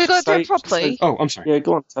hear Tasha we got to do say it properly. Oh, I'm sorry. Yeah,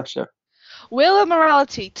 go on, Tasha. Wheel of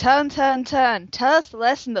Morality, turn. Tell us the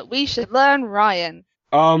lesson that we should learn, Ryan.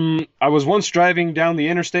 I was once driving down the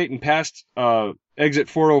interstate and passed exit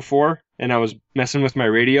 404, and I was messing with my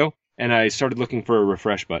radio, and I started looking for a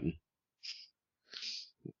refresh button.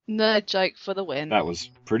 Nerd joke for the win. That was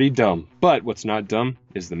pretty dumb. But what's not dumb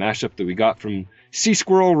is the mashup that we got from Sea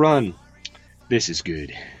Squirrel Run. This is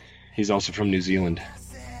good. He's also from New Zealand.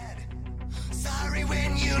 Sorry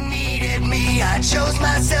when you needed me, I chose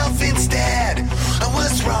myself instead. I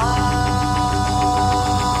was wrong.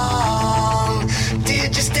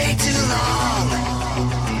 Did you stay too long?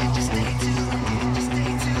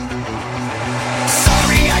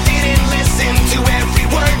 Sorry I didn't listen to every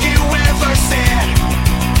word you ever said.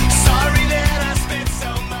 Sorry that I spent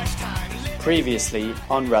so much time living. Previously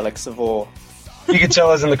on Relics of War. You can tell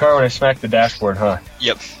I was in the car when I smacked the dashboard, huh?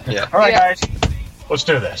 Yep, yeah. Alright, guys. Let's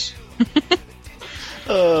do this.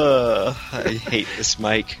 I hate this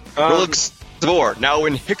mic. Relics of War, now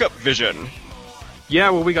in hiccup vision. Yeah,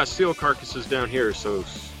 well, we got steel carcasses down here, so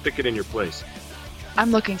stick it in your place.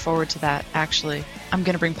 I'm looking forward to that, actually. I'm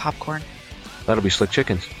gonna bring popcorn. That'll be slick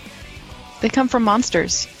chickens. They come from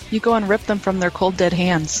monsters. You go and rip them from their cold, dead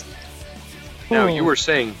hands. Now, you were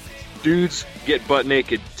saying dudes get butt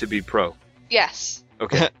naked to be pro. Yes.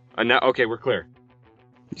 Okay. Okay, we're clear.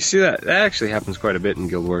 You see that? That actually happens quite a bit in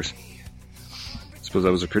Guild Wars. I suppose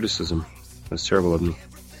that was a criticism. That's terrible of me.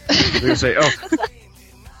 I was going to say,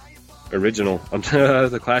 original.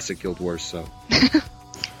 The classic Guild Wars, so.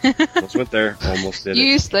 Almost went there. Almost did it.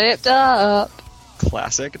 You slipped up.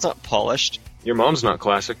 Classic. It's not polished. Your mom's not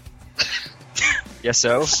classic. Yes,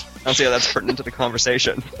 so? I don't see how that's pertinent to the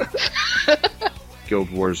conversation. Guild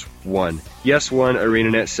Wars 1. Yes, 1.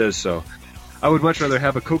 ArenaNet says so. I would much rather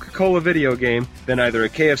have a Coca-Cola video game than either a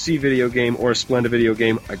KFC video game or a Splenda video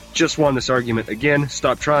game. I just won this argument again.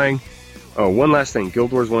 Stop trying. Oh, one last thing.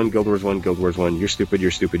 Guild Wars 1, Guild Wars 1, Guild Wars 1. You're stupid,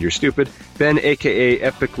 you're stupid, you're stupid. Ben, a.k.a.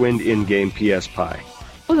 Epic Wind in-game PS Pie.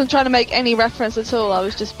 I wasn't trying to make any reference at all. I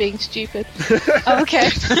was just being stupid.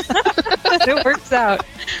 Okay. It works out.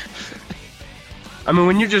 I mean,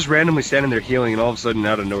 when you're just randomly standing there healing and all of a sudden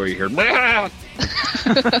out of nowhere you hear...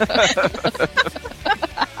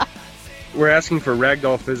 We're asking for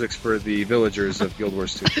ragdoll physics for the villagers of Guild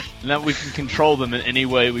Wars 2. And that we can control them in any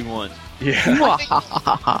way we want. Yeah.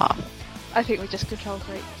 I think we just control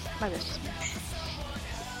freaks. Maybe it's just me.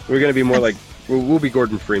 We're going to be more like... We'll be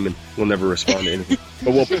Gordon Freeman. We'll never respond to anything.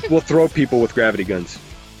 But we'll throw people with gravity guns.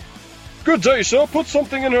 Good day, sir. Put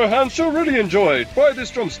something in her hand she'll really enjoy. Try this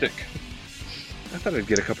drumstick. I thought I'd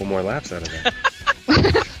get a couple more laughs out of that.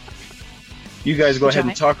 You guys go ahead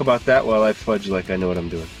and talk about that while I fudge like I know what I'm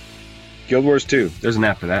doing. Guild Wars 2. There's an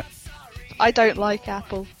app for that. I don't like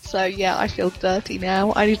Apple, so yeah, I feel dirty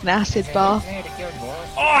now. I need an acid bath.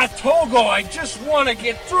 Ah, Togo, I just want to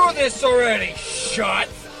get through this already. Shut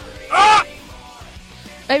up!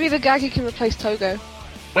 Maybe the Gaggy can replace Togo.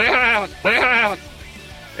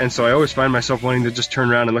 And so I always find myself wanting to just turn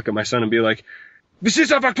around and look at my son and be like, "This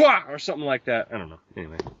is avec toi!" or something like that. I don't know.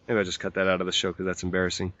 Anyway, maybe I just cut that out of the show because that's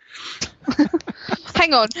embarrassing.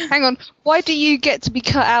 Hang on. Why do you get to be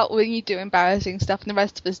cut out when you do embarrassing stuff and the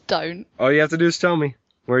rest of us don't? All you have to do is tell me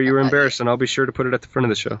where you were embarrassed, and I'll be sure to put it at the front of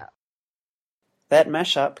the show. That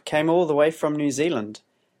mashup came all the way from New Zealand.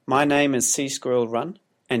 My name is Sea Squirrel Run,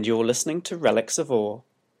 and you're listening to Relics of Ore.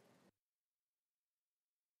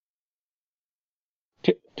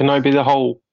 Can I be the whole